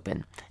gaps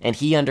open, and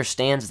he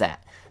understands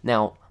that.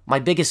 Now, my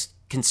biggest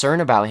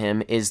concern about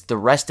him is the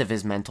rest of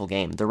his mental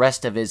game, the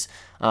rest of his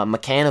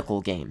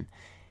mechanical game.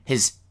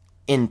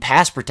 In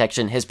pass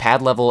protection, his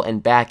pad level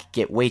and back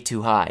get way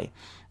too high.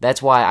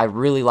 That's why I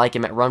really like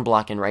him at run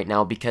blocking right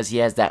now, because he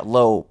has that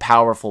low,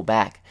 powerful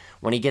back.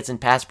 When he gets in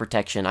pass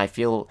protection, I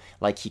feel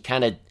like he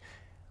kind of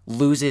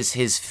loses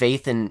his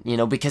faith in,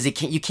 because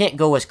you can't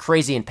go as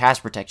crazy in pass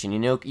protection.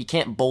 You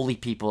can't bully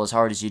people as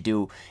hard as you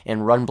do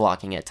in run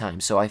blocking at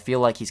times. So I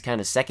feel like he's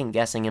kind of second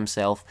guessing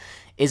himself,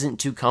 isn't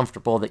too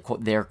comfortable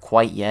there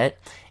quite yet,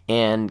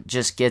 and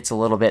just gets a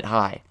little bit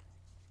high.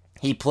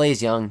 He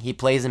plays young, he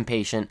plays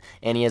impatient,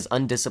 and he has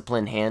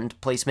undisciplined hand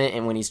placement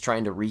and when he's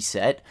trying to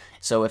reset.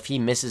 So if he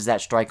misses that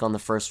strike on the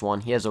first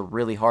one, he has a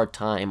really hard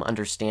time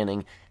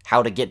understanding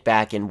how to get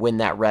back and win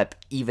that rep,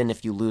 even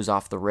if you lose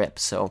off the rip.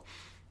 So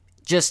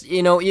just,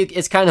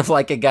 it's kind of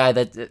like a guy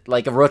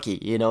like a rookie,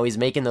 he's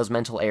making those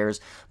mental errors,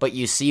 but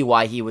you see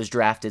why he was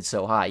drafted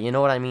so high. You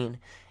know what I mean?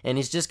 And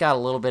he's just got a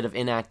little bit of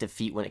inactive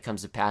feet when it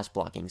comes to pass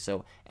blocking.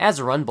 So as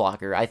a run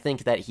blocker, I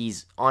think that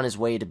he's on his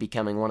way to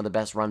becoming one of the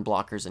best run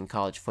blockers in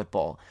college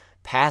football.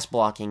 Pass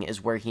blocking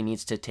is where he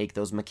needs to take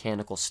those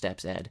mechanical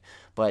steps, Ed.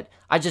 But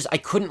I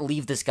couldn't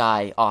leave this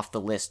guy off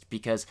the list,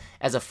 because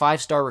as a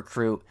 5-star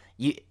recruit,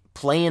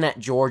 playing at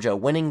Georgia,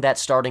 winning that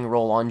starting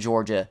role on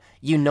Georgia,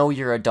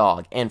 you're a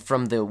dog. And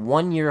from the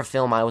 1 year of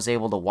film I was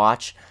able to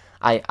watch,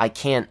 I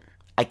can't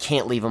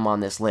leave him on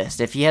this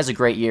list. If he has a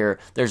great year,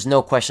 there's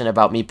no question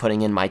about me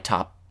putting in my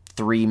top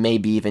 3,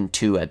 maybe even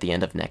 2 at the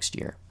end of next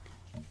year.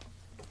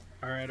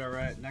 All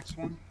right. Next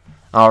one.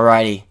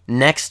 Alrighty.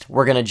 Next,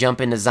 we're going to jump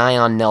into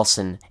Zion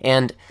Nelson.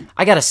 And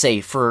I got to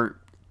say, for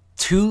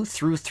 2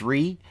 through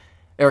 4,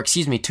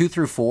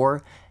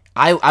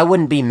 I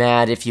wouldn't be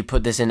mad if you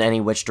put this in any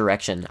which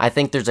direction. I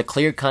think there's a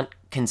clear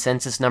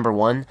consensus number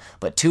 1,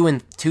 but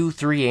 2,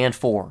 3, and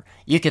 4,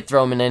 you could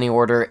throw them in any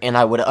order, and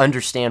I would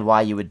understand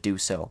why you would do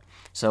so.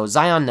 So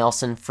Zion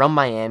Nelson from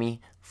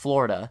Miami,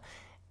 Florida.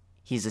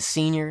 He's a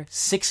senior,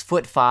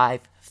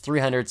 6'5",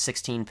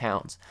 316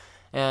 pounds.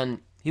 And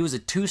he was a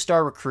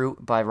 2-star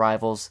recruit by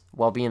Rivals,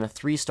 while being a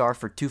 3-star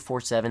for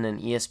 247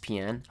 and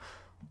ESPN.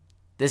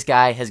 This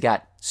guy has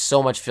got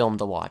so much film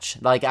to watch.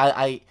 Like,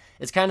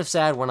 it's kind of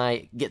sad when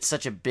I get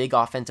such a big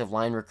offensive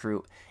line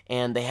recruit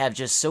and they have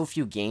just so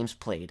few games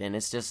played, and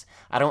it's just,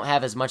 I don't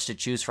have as much to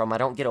choose from. I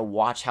don't get to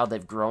watch how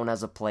they've grown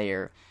as a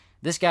player.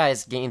 This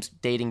guy's games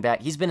dating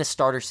back. He's been a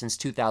starter since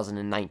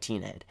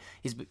 2019. Ed.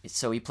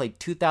 He played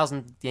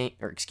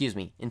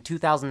in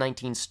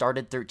 2019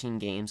 started 13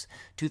 games.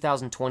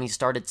 2020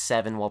 started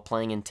 7 while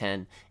playing in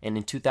 10, and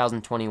in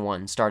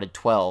 2021 started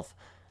 12,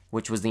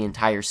 which was the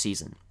entire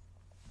season.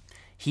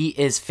 He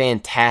is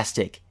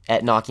fantastic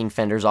at knocking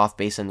fenders off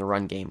base in the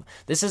run game.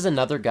 This is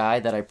another guy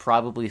that I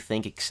probably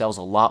think excels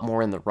a lot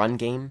more in the run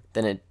game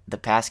than in the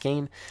pass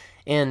game.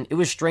 And it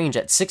was strange.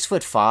 At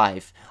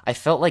 6'5", I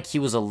felt like he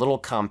was a little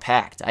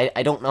compact.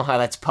 I don't know how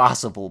that's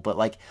possible, but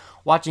like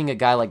watching a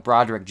guy like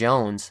Broderick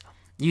Jones,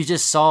 you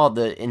just saw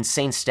the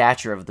insane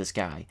stature of this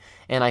guy.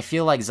 And I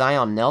feel like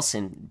Zion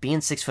Nelson, being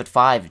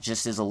 6'5",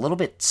 just is a little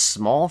bit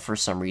small for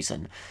some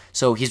reason.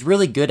 So he's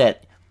really good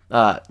at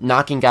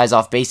knocking guys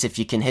off base if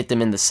you can hit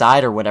them in the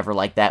side or whatever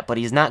like that, but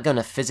he's not going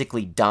to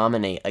physically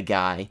dominate a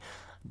guy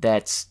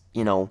that's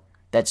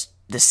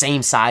the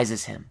same size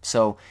as him.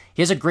 So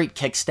he has a great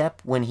kick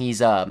step when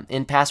he's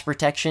in pass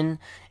protection.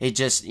 It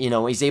just,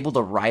 he's able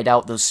to ride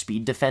out those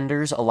speed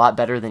defenders a lot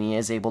better than he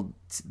is able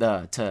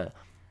to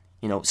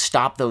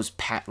stop those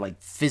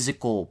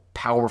physical,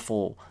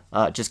 powerful,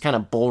 just kind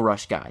of bull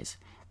rush guys.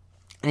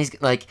 And he's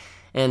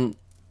and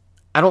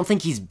I don't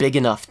think he's big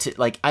enough to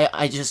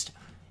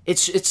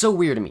it's so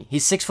weird to me.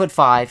 He's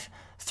 6'5",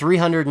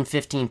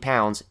 315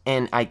 pounds,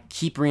 and I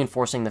keep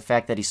reinforcing the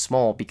fact that he's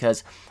small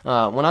because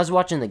when I was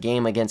watching the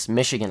game against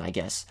Michigan, I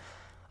guess,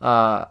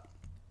 I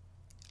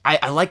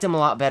liked him a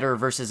lot better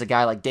versus a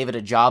guy like David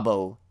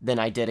Ajabo than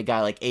I did a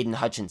guy like Aiden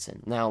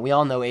Hutchinson. Now, we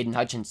all know Aiden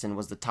Hutchinson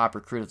was the top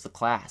recruit of the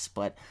class,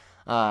 but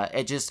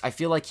I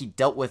feel like he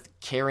dealt with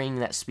carrying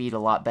that speed a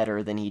lot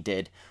better than he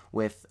did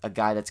with a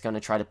guy that's going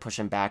to try to push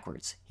him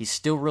backwards. He's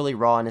still really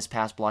raw in his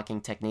pass blocking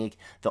technique.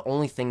 The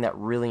only thing that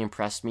really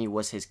impressed me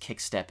was his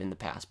kick step in the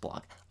pass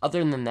block.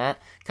 Other than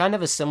that, kind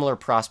of a similar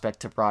prospect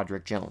to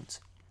Broderick Jones.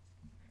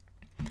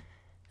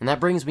 And that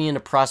brings me into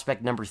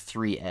prospect number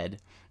 3,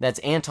 Ed. That's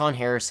Anton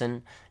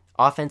Harrison,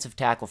 offensive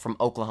tackle from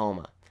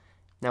Oklahoma.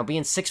 Now,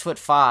 being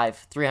 6'5",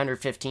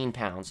 315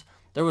 pounds,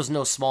 there was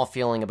no small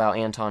feeling about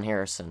Anton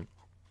Harrison.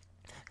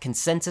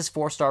 Consensus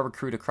 4-star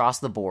recruit across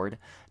the board,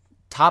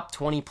 top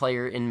 20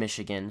 player in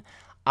Michigan.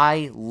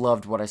 I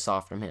loved what I saw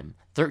from him.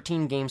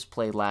 13 games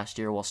played last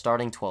year while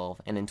starting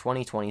 12, and in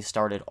 2020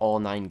 started all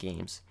 9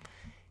 games.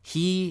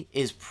 He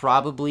is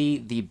probably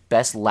the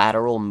best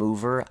lateral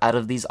mover out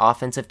of these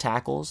offensive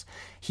tackles.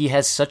 He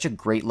has such a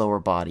great lower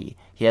body.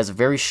 He has a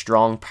very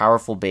strong,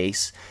 powerful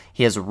base.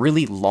 He has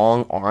really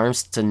long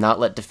arms to not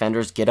let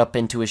defenders get up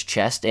into his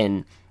chest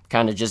and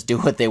kind of just do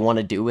what they want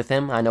to do with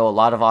him. I know a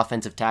lot of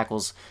offensive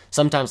tackles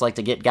sometimes like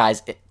to get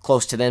guys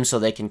close to them so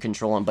they can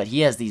control him, but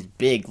he has these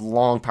big,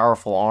 long,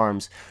 powerful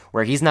arms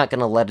where he's not going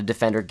to let a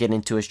defender get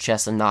into his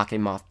chest and knock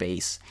him off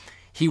base.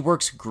 He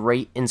works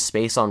great in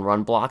space on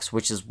run blocks,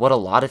 which is what a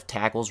lot of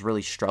tackles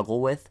really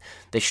struggle with.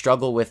 They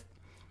struggle with,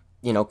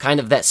 kind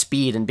of that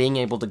speed and being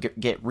able to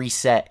get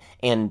reset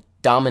and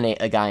dominate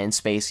a guy in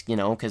space,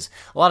 because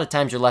a lot of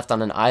times you're left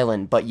on an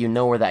island, but you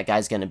know where that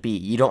guy's going to be.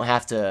 You don't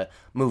have to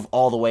move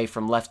all the way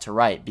from left to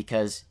right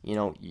because,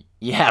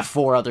 you have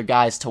 4 other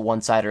guys to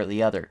one side or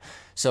the other.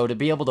 So to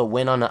be able to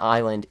win on an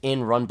island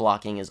in run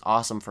blocking is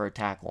awesome for a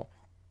tackle.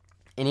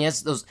 And he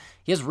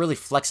has really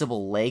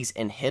flexible legs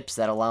and hips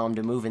that allow him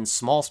to move in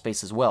small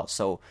space as well.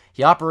 So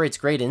he operates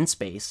great in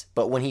space,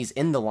 but when he's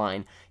in the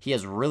line, he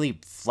has really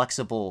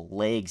flexible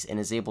legs and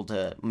is able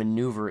to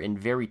maneuver in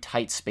very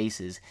tight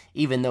spaces,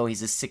 even though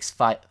he's a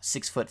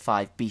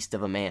 6'5" beast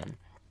of a man.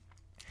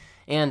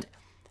 And,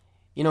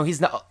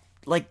 he's not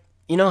like,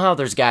 how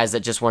there's guys that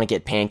just want to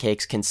get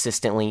pancakes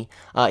consistently.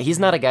 He's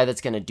not a guy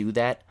that's going to do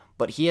that.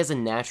 But he has a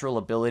natural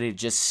ability to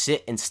just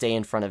sit and stay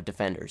in front of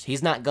defenders.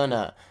 He's not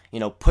gonna,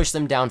 push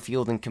them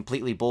downfield and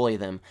completely bully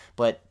them,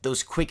 but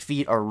those quick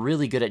feet are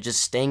really good at just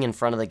staying in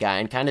front of the guy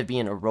and kind of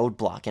being a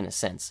roadblock in a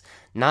sense.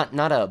 Not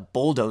a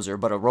bulldozer,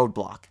 but a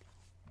roadblock.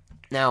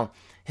 Now,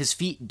 his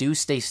feet do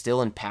stay still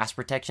in pass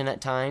protection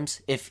at times.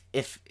 If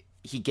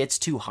he gets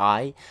too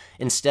high,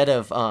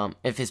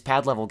 if his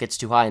pad level gets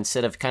too high,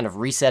 instead of kind of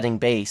resetting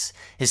base,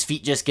 his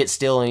feet just get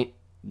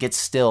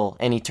still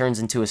and he turns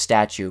into a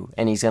statue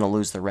and he's going to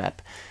lose the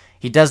rep.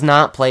 He does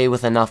not play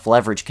with enough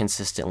leverage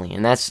consistently,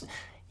 and that's,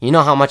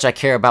 how much I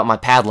care about my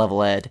pad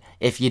level, Ed.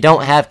 If you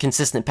don't have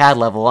consistent pad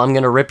level, I'm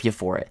going to rip you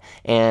for it.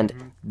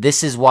 And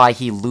this is why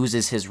he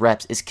loses his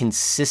reps, is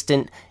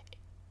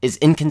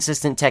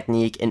inconsistent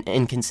technique and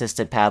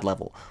inconsistent pad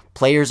level.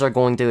 Players are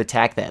going to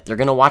attack that. They're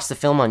going to watch the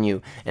film on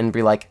you and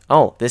be like,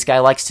 oh, this guy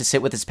likes to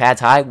sit with his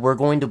pads high. We're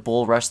going to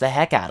bull rush the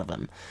heck out of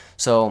him.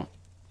 So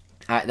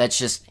that's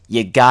just,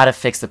 you gotta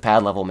fix the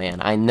pad level, man.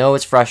 I know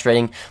it's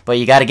frustrating, but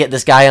you gotta get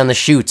this guy on the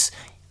shoots.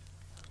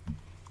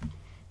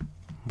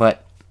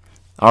 But,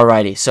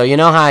 alrighty. So you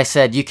know how I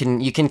said you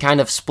can kind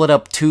of split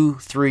up 2,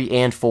 3,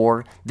 and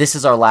 4. This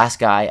is our last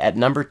guy at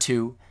number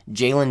 2,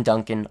 Jalen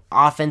Duncan,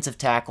 offensive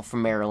tackle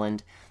from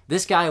Maryland.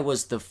 This guy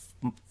was the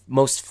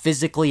most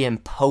physically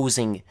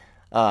imposing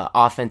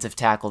offensive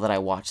tackle that I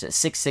watched. At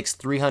 6'6",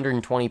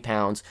 320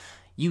 pounds.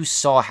 you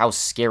saw how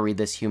scary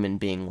this human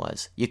being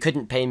was. You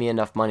couldn't pay me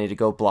enough money to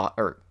go block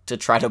or to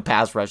try to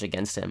pass rush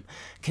against him.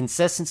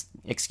 Consensus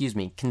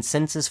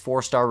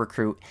 4-star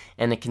recruit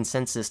and a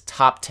consensus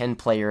top 10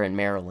 player in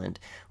Maryland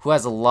who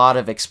has a lot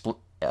of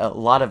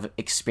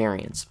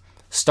experience.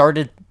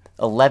 Started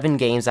 11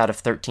 games out of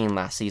 13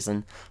 last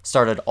season,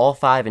 started all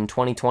 5 in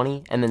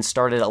 2020, and then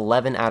started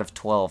 11 out of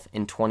 12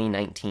 in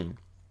 2019.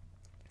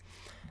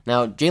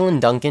 Now,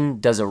 Jalen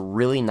Duncan does a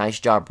really nice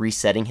job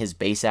resetting his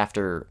base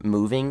after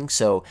moving,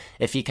 so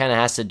if he kind of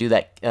has to do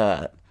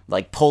that,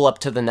 pull up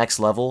to the next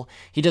level,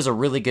 he does a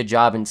really good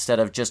job instead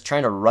of just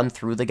trying to run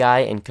through the guy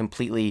and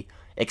completely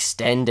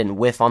extend and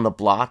whiff on the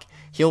block.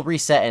 He'll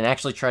reset and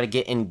actually try to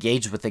get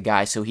engaged with the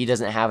guy so he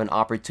doesn't have an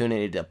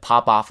opportunity to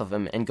pop off of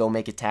him and go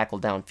make a tackle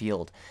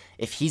downfield.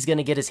 If he's going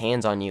to get his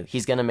hands on you,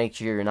 he's going to make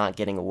sure you're not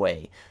getting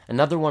away.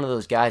 Another one of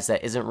those guys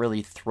that isn't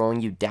really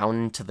throwing you down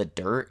into the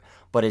dirt,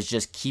 but is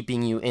just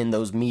keeping you in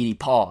those meaty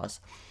paws.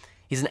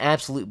 He's an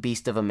absolute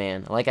beast of a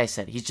man. Like I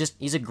said,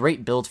 he's a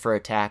great build for a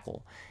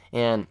tackle.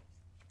 And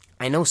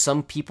I know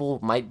some people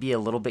might be a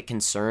little bit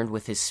concerned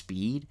with his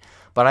speed,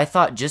 but I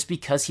thought just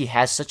because he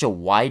has such a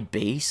wide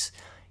base,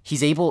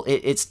 he's able,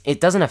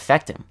 it doesn't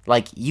affect him.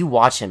 Like, you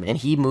watch him and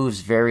he moves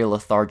very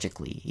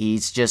lethargically.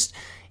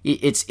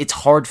 It's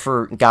hard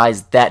for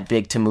guys that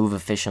big to move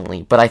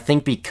efficiently, but I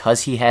think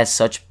because he has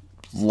such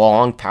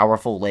long,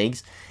 powerful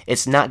legs,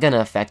 it's not going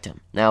to affect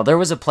him. Now, there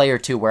was a play or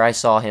two where I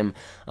saw him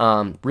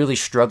really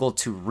struggle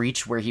to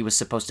reach where he was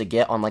supposed to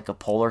get on like a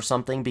pole or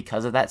something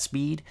because of that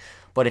speed.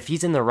 But if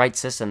he's in the right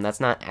system, that's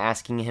not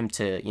asking him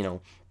to,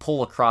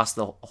 pull across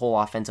the whole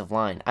offensive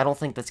line. I don't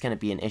think that's going to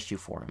be an issue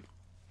for him.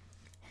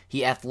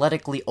 He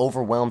athletically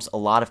overwhelms a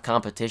lot of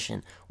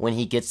competition when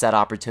he gets that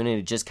opportunity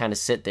to just kind of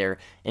sit there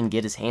and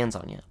get his hands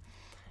on you.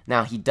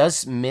 Now, he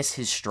does miss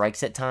his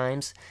strikes at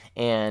times,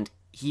 and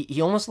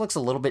he almost looks a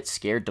little bit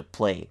scared to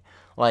play.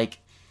 Like,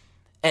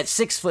 at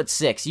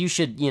 6'6", you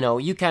should,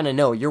 you kind of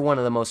know you're one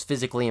of the most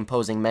physically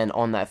imposing men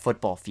on that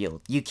football field.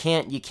 You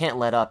can't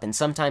let up, and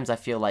sometimes I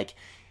feel like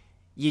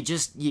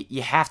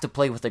you have to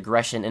play with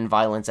aggression and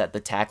violence at the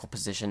tackle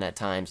position at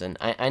times, and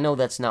I know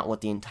that's not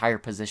what the entire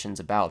position's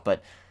about,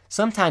 but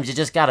sometimes you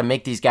just got to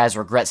make these guys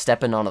regret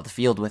stepping onto the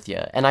field with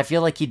you, and I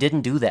feel like he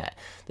didn't do that.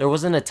 There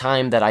wasn't a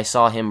time that I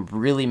saw him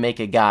really make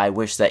a guy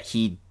wish that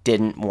he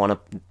didn't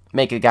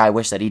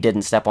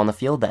step on the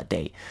field that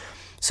day.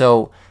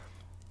 So,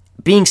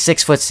 being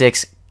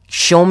 6'6",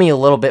 show me a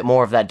little bit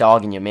more of that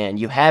dog in you, man.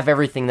 You have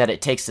everything that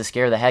it takes to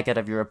scare the heck out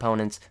of your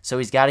opponents, so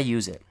he's got to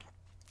use it.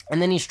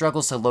 And then he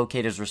struggles to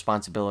locate his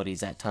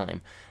responsibilities at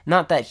time.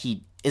 Not that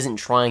he isn't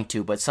trying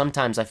to, but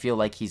sometimes I feel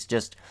like he's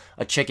just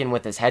a chicken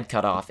with his head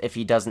cut off if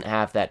he doesn't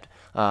have that,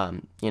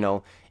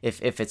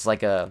 if it's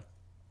like a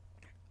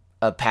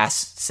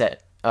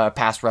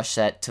pass rush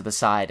set to the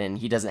side and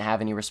he doesn't have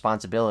any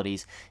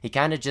responsibilities. He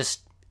kind of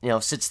just,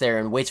 sits there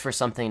and waits for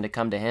something to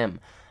come to him.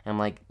 I'm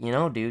like,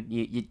 dude,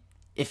 you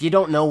if you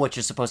don't know what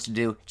you're supposed to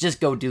do,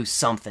 just go do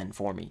something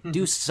for me.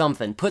 Do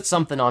something. Put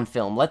something on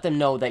film. Let them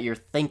know that you're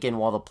thinking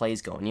while the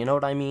play's going. You know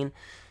what I mean?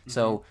 Mm-hmm.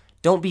 So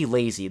don't be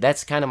lazy.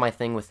 That's kind of my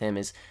thing with him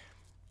is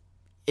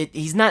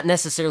he's not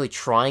necessarily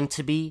trying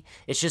to be.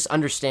 It's just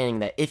understanding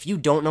that if you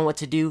don't know what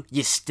to do,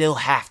 you still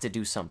have to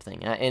do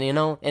something.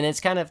 And it's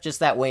kind of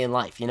just that way in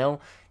life,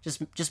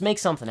 Just make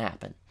something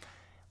happen.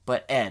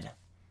 But Ed,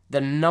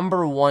 the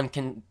number one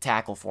can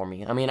tackle for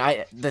me. I mean,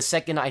 the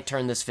second I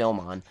turned this film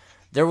on,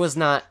 there was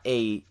not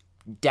a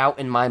doubt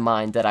in my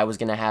mind that I was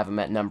going to have him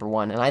at number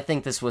one. And I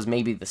think this was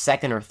maybe the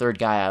second or third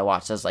guy I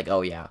watched. I was like, oh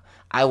yeah,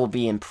 I will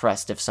be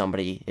impressed if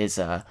somebody is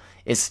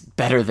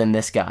better than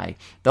this guy.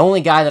 The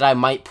only guy that I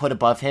might put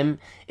above him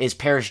is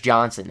Paris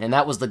Johnson. And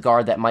that was the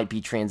guard that might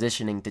be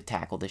transitioning to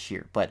tackle this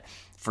year. But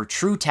for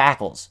true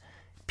tackles,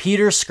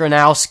 Peter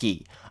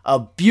Skronowski, a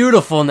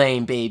beautiful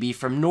name, baby,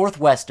 from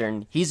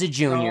Northwestern. He's a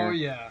junior. Oh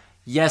yeah.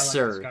 Yes, I like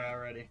sir. This guy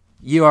already.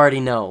 You already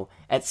know.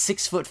 At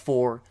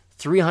 6'4",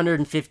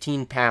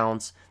 315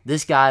 pounds,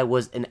 this guy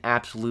was an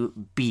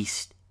absolute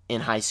beast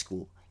in high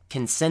school.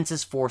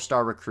 Consensus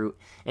 4-star recruit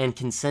and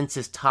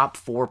consensus top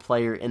 4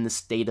 player in the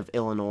state of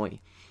Illinois.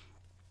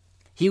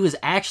 He was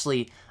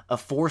actually a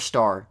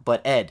 4-star,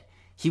 but Ed,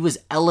 he was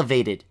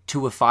elevated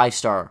to a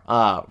 5-star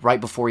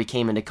right before he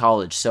came into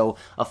college. So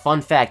a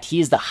fun fact, he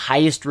is the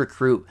highest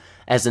recruit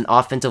as an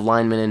offensive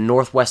lineman in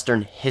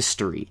Northwestern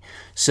history.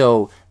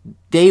 So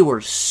they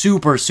were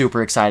super,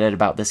 super excited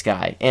about this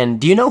guy. And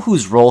do you know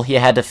whose role he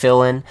had to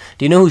fill in?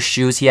 Do you know whose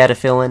shoes he had to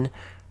fill in?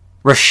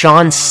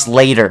 Rashawn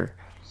Slater.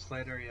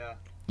 Slater, yeah.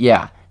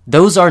 Yeah.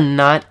 Those are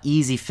not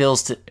easy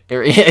fills to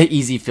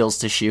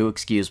shoe,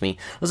 excuse me.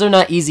 Those are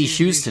not easy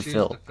shoes to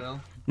fill.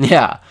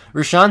 Yeah.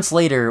 Rashawn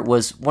Slater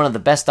was one of the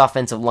best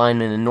offensive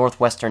linemen in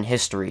Northwestern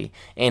history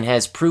and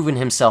has proven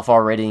himself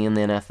already in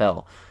the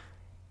NFL.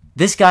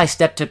 This guy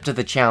stepped up to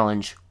the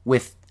challenge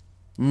with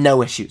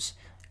no issues.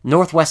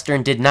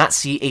 Northwestern did not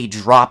see a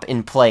drop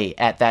in play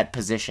at that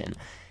position.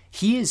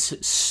 He is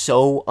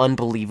so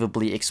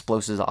unbelievably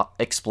explosive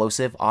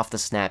off the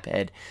snap,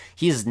 Ed.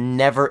 He is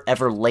never,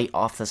 ever late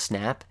off the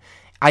snap.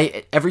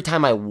 every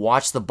time I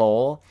watch the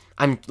bowl,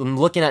 I'm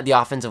looking at the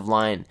offensive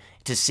line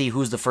to see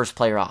who's the first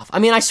player off. I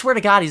mean, I swear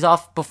to God, he's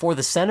off before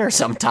the center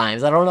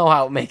sometimes. I don't know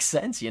how it makes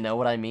sense, you know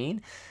what I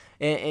mean?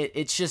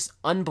 It's just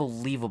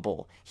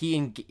unbelievable.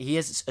 He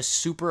has a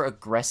super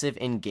aggressive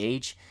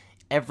engage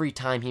every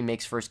time he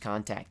makes first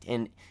contact,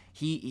 and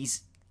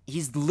he's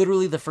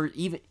literally the first.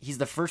 He's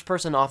the first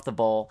person off the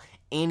ball,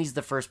 and he's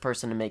the first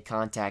person to make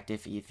contact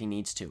if he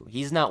needs to.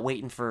 He's not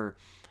waiting for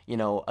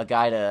a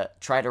guy to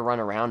try to run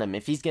around him.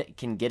 If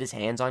can get his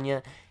hands on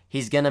you,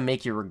 he's gonna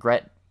make you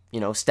regret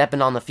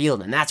stepping on the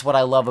field, and that's what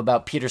I love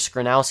about Peter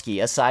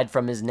Skrzynowski. Aside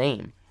from his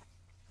name,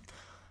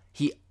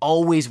 he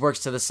always works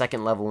to the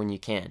second level when you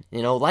can.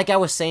 Like I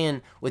was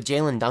saying with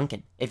Jalen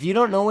Duncan, if you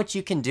don't know what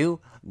you can do,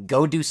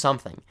 go do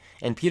something.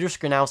 And Peter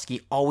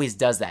Skrzynowski always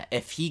does that.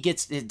 If he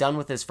gets it done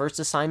with his first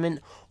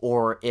assignment,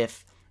 or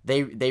if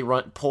they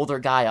pull their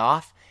guy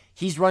off,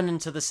 he's running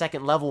to the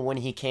second level when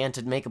he can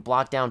to make a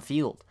block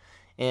downfield.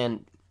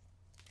 And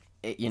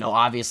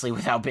obviously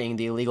without being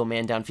the illegal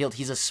man downfield,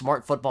 he's a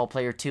smart football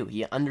player too.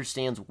 He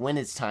understands when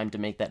it's time to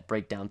make that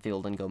break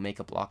downfield and go make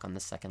a block on the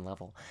second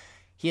level.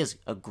 He has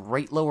a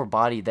great lower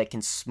body that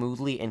can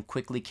smoothly and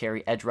quickly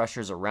carry edge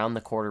rushers around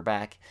the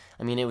quarterback.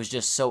 I mean, it was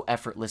just so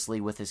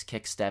effortlessly with his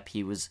kick step.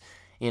 He was,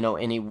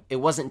 and it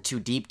wasn't too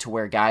deep to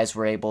where guys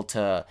were able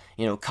to,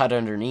 cut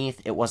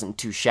underneath. It wasn't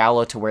too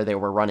shallow to where they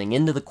were running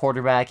into the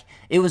quarterback.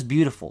 It was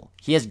beautiful.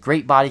 He has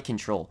great body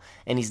control,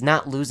 and he's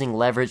not losing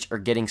leverage or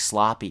getting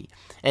sloppy.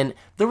 And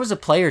there was a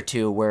play or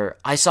two where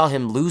I saw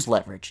him lose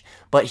leverage,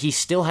 but he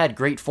still had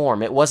great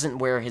form. It wasn't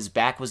where his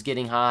back was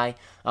getting high.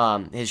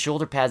 His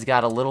shoulder pads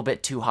got a little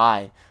bit too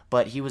high,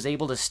 but he was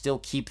able to still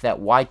keep that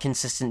wide,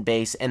 consistent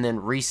base and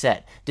then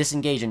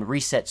disengage and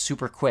reset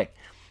super quick.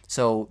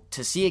 So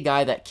to see a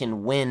guy that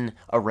can win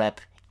a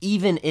rep,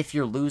 even if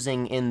you're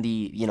losing in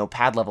the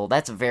pad level,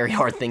 that's a very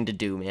hard thing to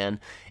do, man.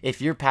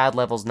 If your pad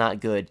level's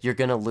not good, you're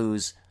going to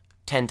lose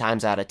 10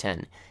 times out of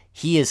 10.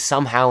 He is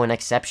somehow an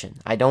exception.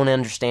 I don't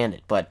understand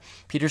it, but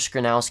Peter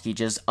Skrzynowski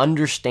just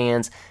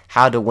understands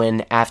how to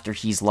win after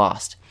he's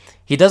lost.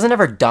 He doesn't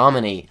ever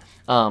dominate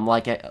let me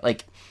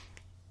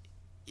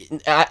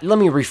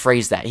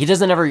rephrase that. He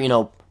doesn't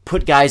ever,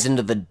 put guys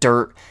into the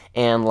dirt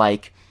and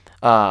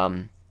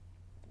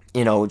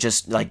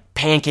just like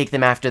pancake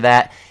them after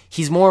that.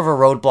 He's more of a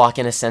roadblock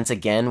in a sense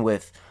again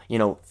with,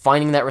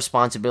 finding that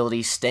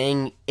responsibility,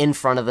 staying in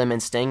front of them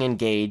and staying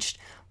engaged,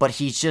 but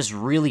he's just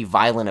really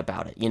violent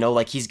about it.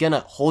 He's going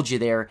to hold you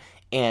there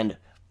and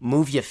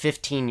move you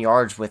 15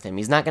 yards with him.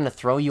 He's not going to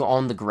throw you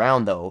on the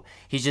ground though.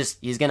 He's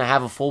going to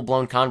have a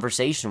full-blown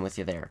conversation with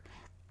you there.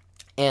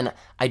 And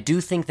I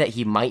do think that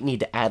he might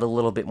need to add a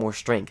little bit more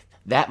strength.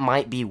 That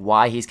might be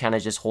why he's kind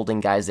of just holding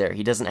guys there.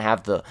 He doesn't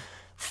have the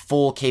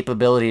full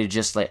capability to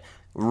just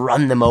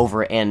run them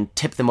over and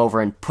tip them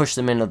over and push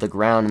them into the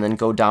ground and then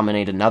go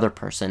dominate another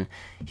person.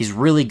 He's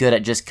really good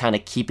at just kind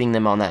of keeping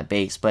them on that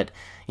base. But,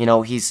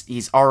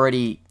 he's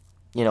already,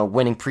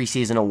 winning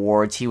preseason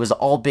awards. He was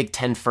all Big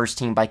Ten first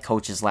team by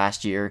coaches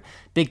last year,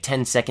 Big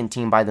Ten second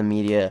team by the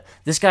media.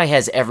 This guy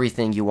has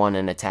everything you want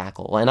in a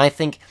tackle. And I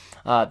think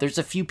there's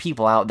a few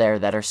people out there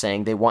that are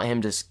saying they want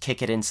him to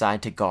kick it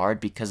inside to guard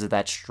because of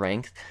that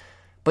strength.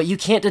 But you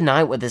can't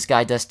deny what this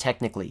guy does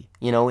technically.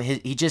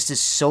 He just is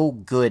so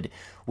good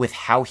with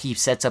how he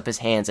sets up his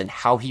hands and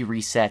how he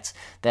resets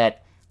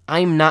that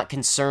I'm not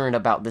concerned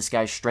about this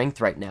guy's strength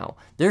right now.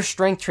 There's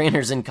strength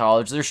trainers in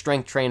college. There's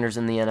strength trainers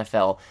in the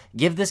NFL.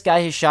 Give this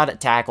guy his shot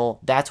at tackle.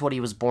 That's what he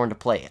was born to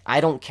play.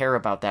 I don't care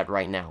about that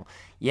right now.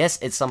 Yes,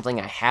 it's something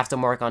I have to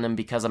mark on him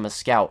because I'm a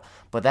scout,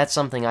 but that's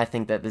something I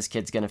think that this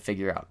kid's going to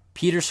figure out.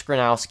 Peter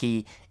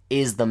Skrzynowski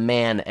is the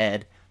man,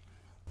 Ed.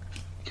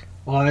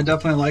 Well, I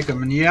definitely like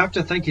him, and you have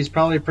to think he's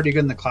probably pretty good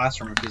in the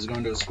classroom if he's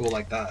going to a school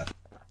like that.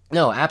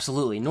 No,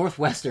 absolutely.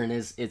 Northwestern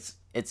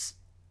it's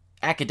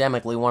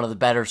academically one of the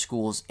better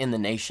schools in the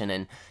nation,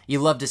 and you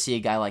love to see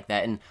a guy like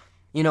that. And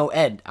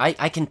Ed,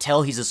 I can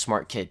tell he's a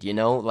smart kid.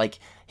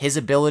 His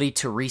ability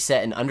to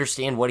reset and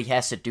understand what he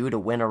has to do to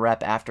win a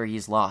rep after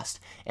he's lost,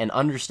 and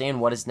understand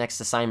what his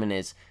next assignment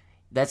is.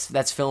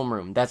 That's film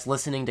room. That's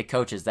listening to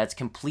coaches. That's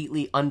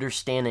completely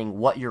understanding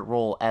what your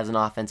role as an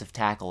offensive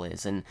tackle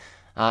is, and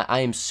I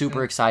am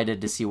super excited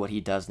to see what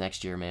he does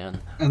next year,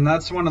 man. And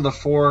that's one of the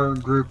four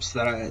groups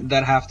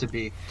that have to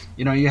be.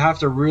 You have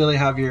to really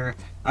have your.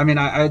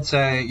 I'd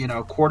say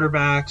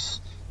quarterbacks,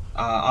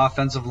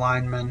 offensive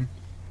linemen,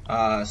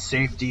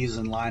 safeties,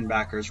 and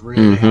linebackers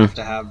really have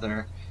to have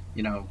their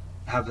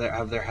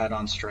have their head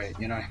on straight.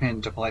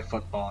 To play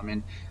football.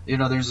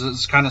 There's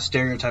this kind of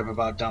stereotype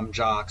about dumb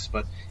jocks,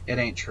 but it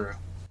ain't true.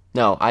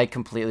 No, I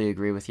completely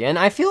agree with you, and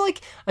I feel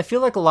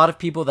like a lot of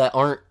people that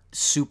aren't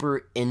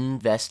super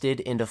invested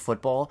into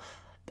football,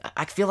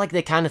 I feel like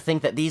they kind of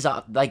think that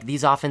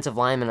these offensive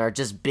linemen are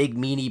just big,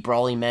 meaty,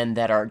 brawly men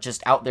that are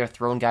just out there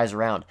throwing guys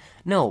around.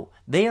 No,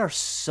 they are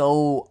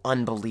so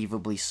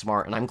unbelievably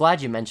smart, and I'm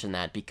glad you mentioned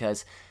that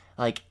because,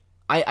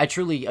 I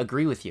truly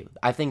agree with you.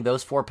 I think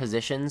those four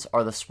positions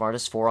are the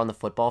smartest four on the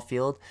football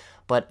field,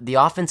 but the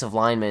offensive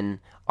linemen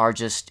are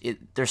just,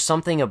 there's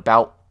something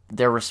about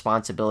their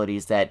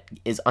responsibilities that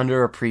is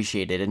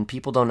underappreciated, and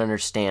people don't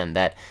understand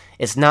that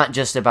it's not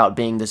just about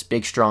being this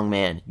big, strong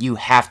man. You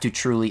have to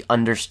truly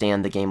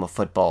understand the game of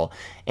football,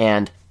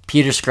 and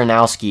Peter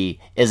Skrzynowski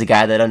is a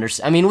guy that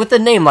understands. I mean, with a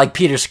name like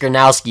Peter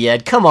Skrzynowski,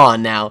 Ed, come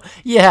on now.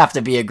 You have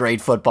to be a great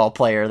football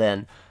player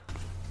then.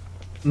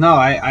 No,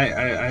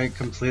 I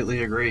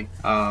completely agree.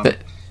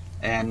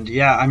 And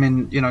yeah, I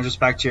mean,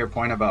 just back to your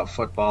point about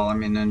football, I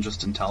mean, and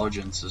just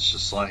intelligence, it's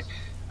just like,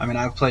 I mean,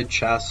 I've played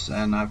chess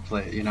and I've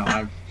played,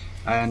 I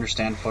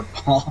understand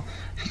football,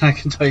 and I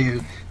can tell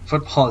you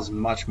football is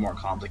much more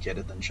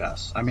complicated than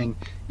chess. I mean,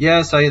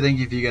 yes, I think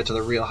if you get to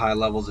the real high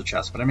levels of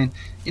chess, but I mean,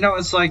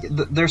 it's like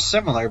they're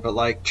similar, but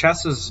like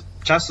chess is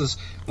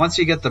once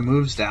you get the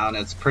moves down,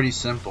 it's pretty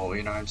simple,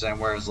 you know what I'm saying?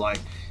 Whereas like,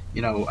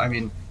 I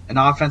mean, an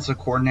offensive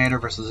coordinator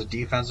versus a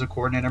defensive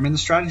coordinator, I mean, the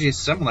strategy is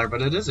similar,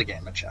 but it is a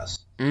game of chess.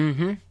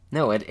 Mm-hmm.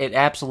 No, it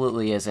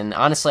absolutely is. And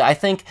honestly, I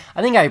think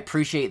I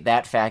appreciate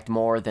that fact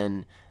more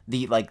than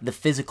the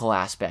physical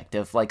aspect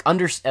of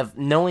of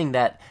knowing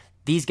that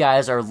these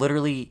guys are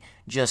literally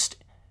just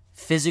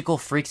physical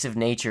freaks of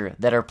nature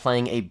that are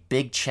playing a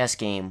big chess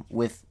game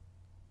with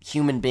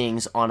human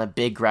beings on a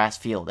big grass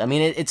field. I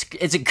mean,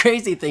 it's a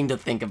crazy thing to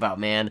think about,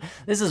 man.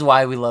 This is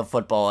why we love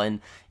football,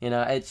 and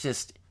it's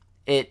just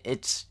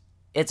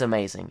it's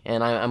amazing,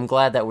 and I'm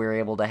glad that we were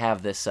able to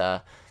have this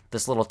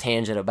little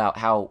tangent about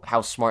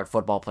how smart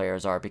football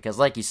players are, because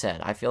like you said,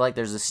 I feel like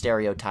there's a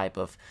stereotype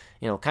of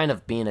kind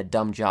of being a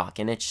dumb jock,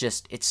 and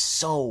it's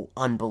so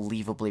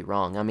unbelievably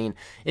wrong. I mean,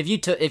 if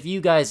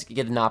you guys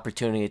get an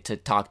opportunity to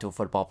talk to a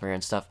football player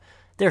and stuff,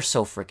 they're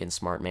so freaking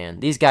smart, man.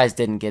 These guys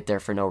didn't get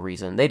there for no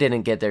reason. They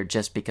didn't get there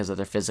just because of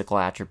their physical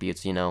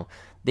attributes.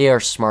 They are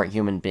smart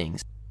human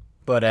beings.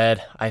 But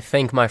Ed, I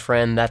think, my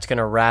friend, that's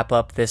gonna wrap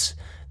up this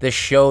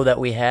show that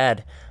we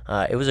had.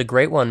 It was a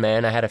great one,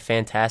 man. I had a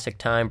fantastic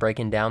time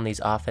breaking down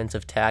these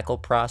offensive tackle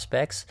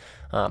prospects.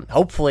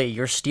 Hopefully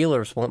your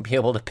Steelers won't be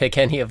able to pick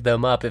any of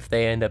them up if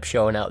they end up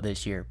showing out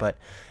this year. But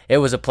it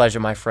was a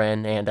pleasure, my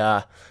friend,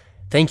 and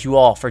thank you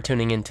all for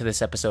tuning into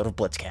this episode of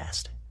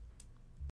Blitzcast.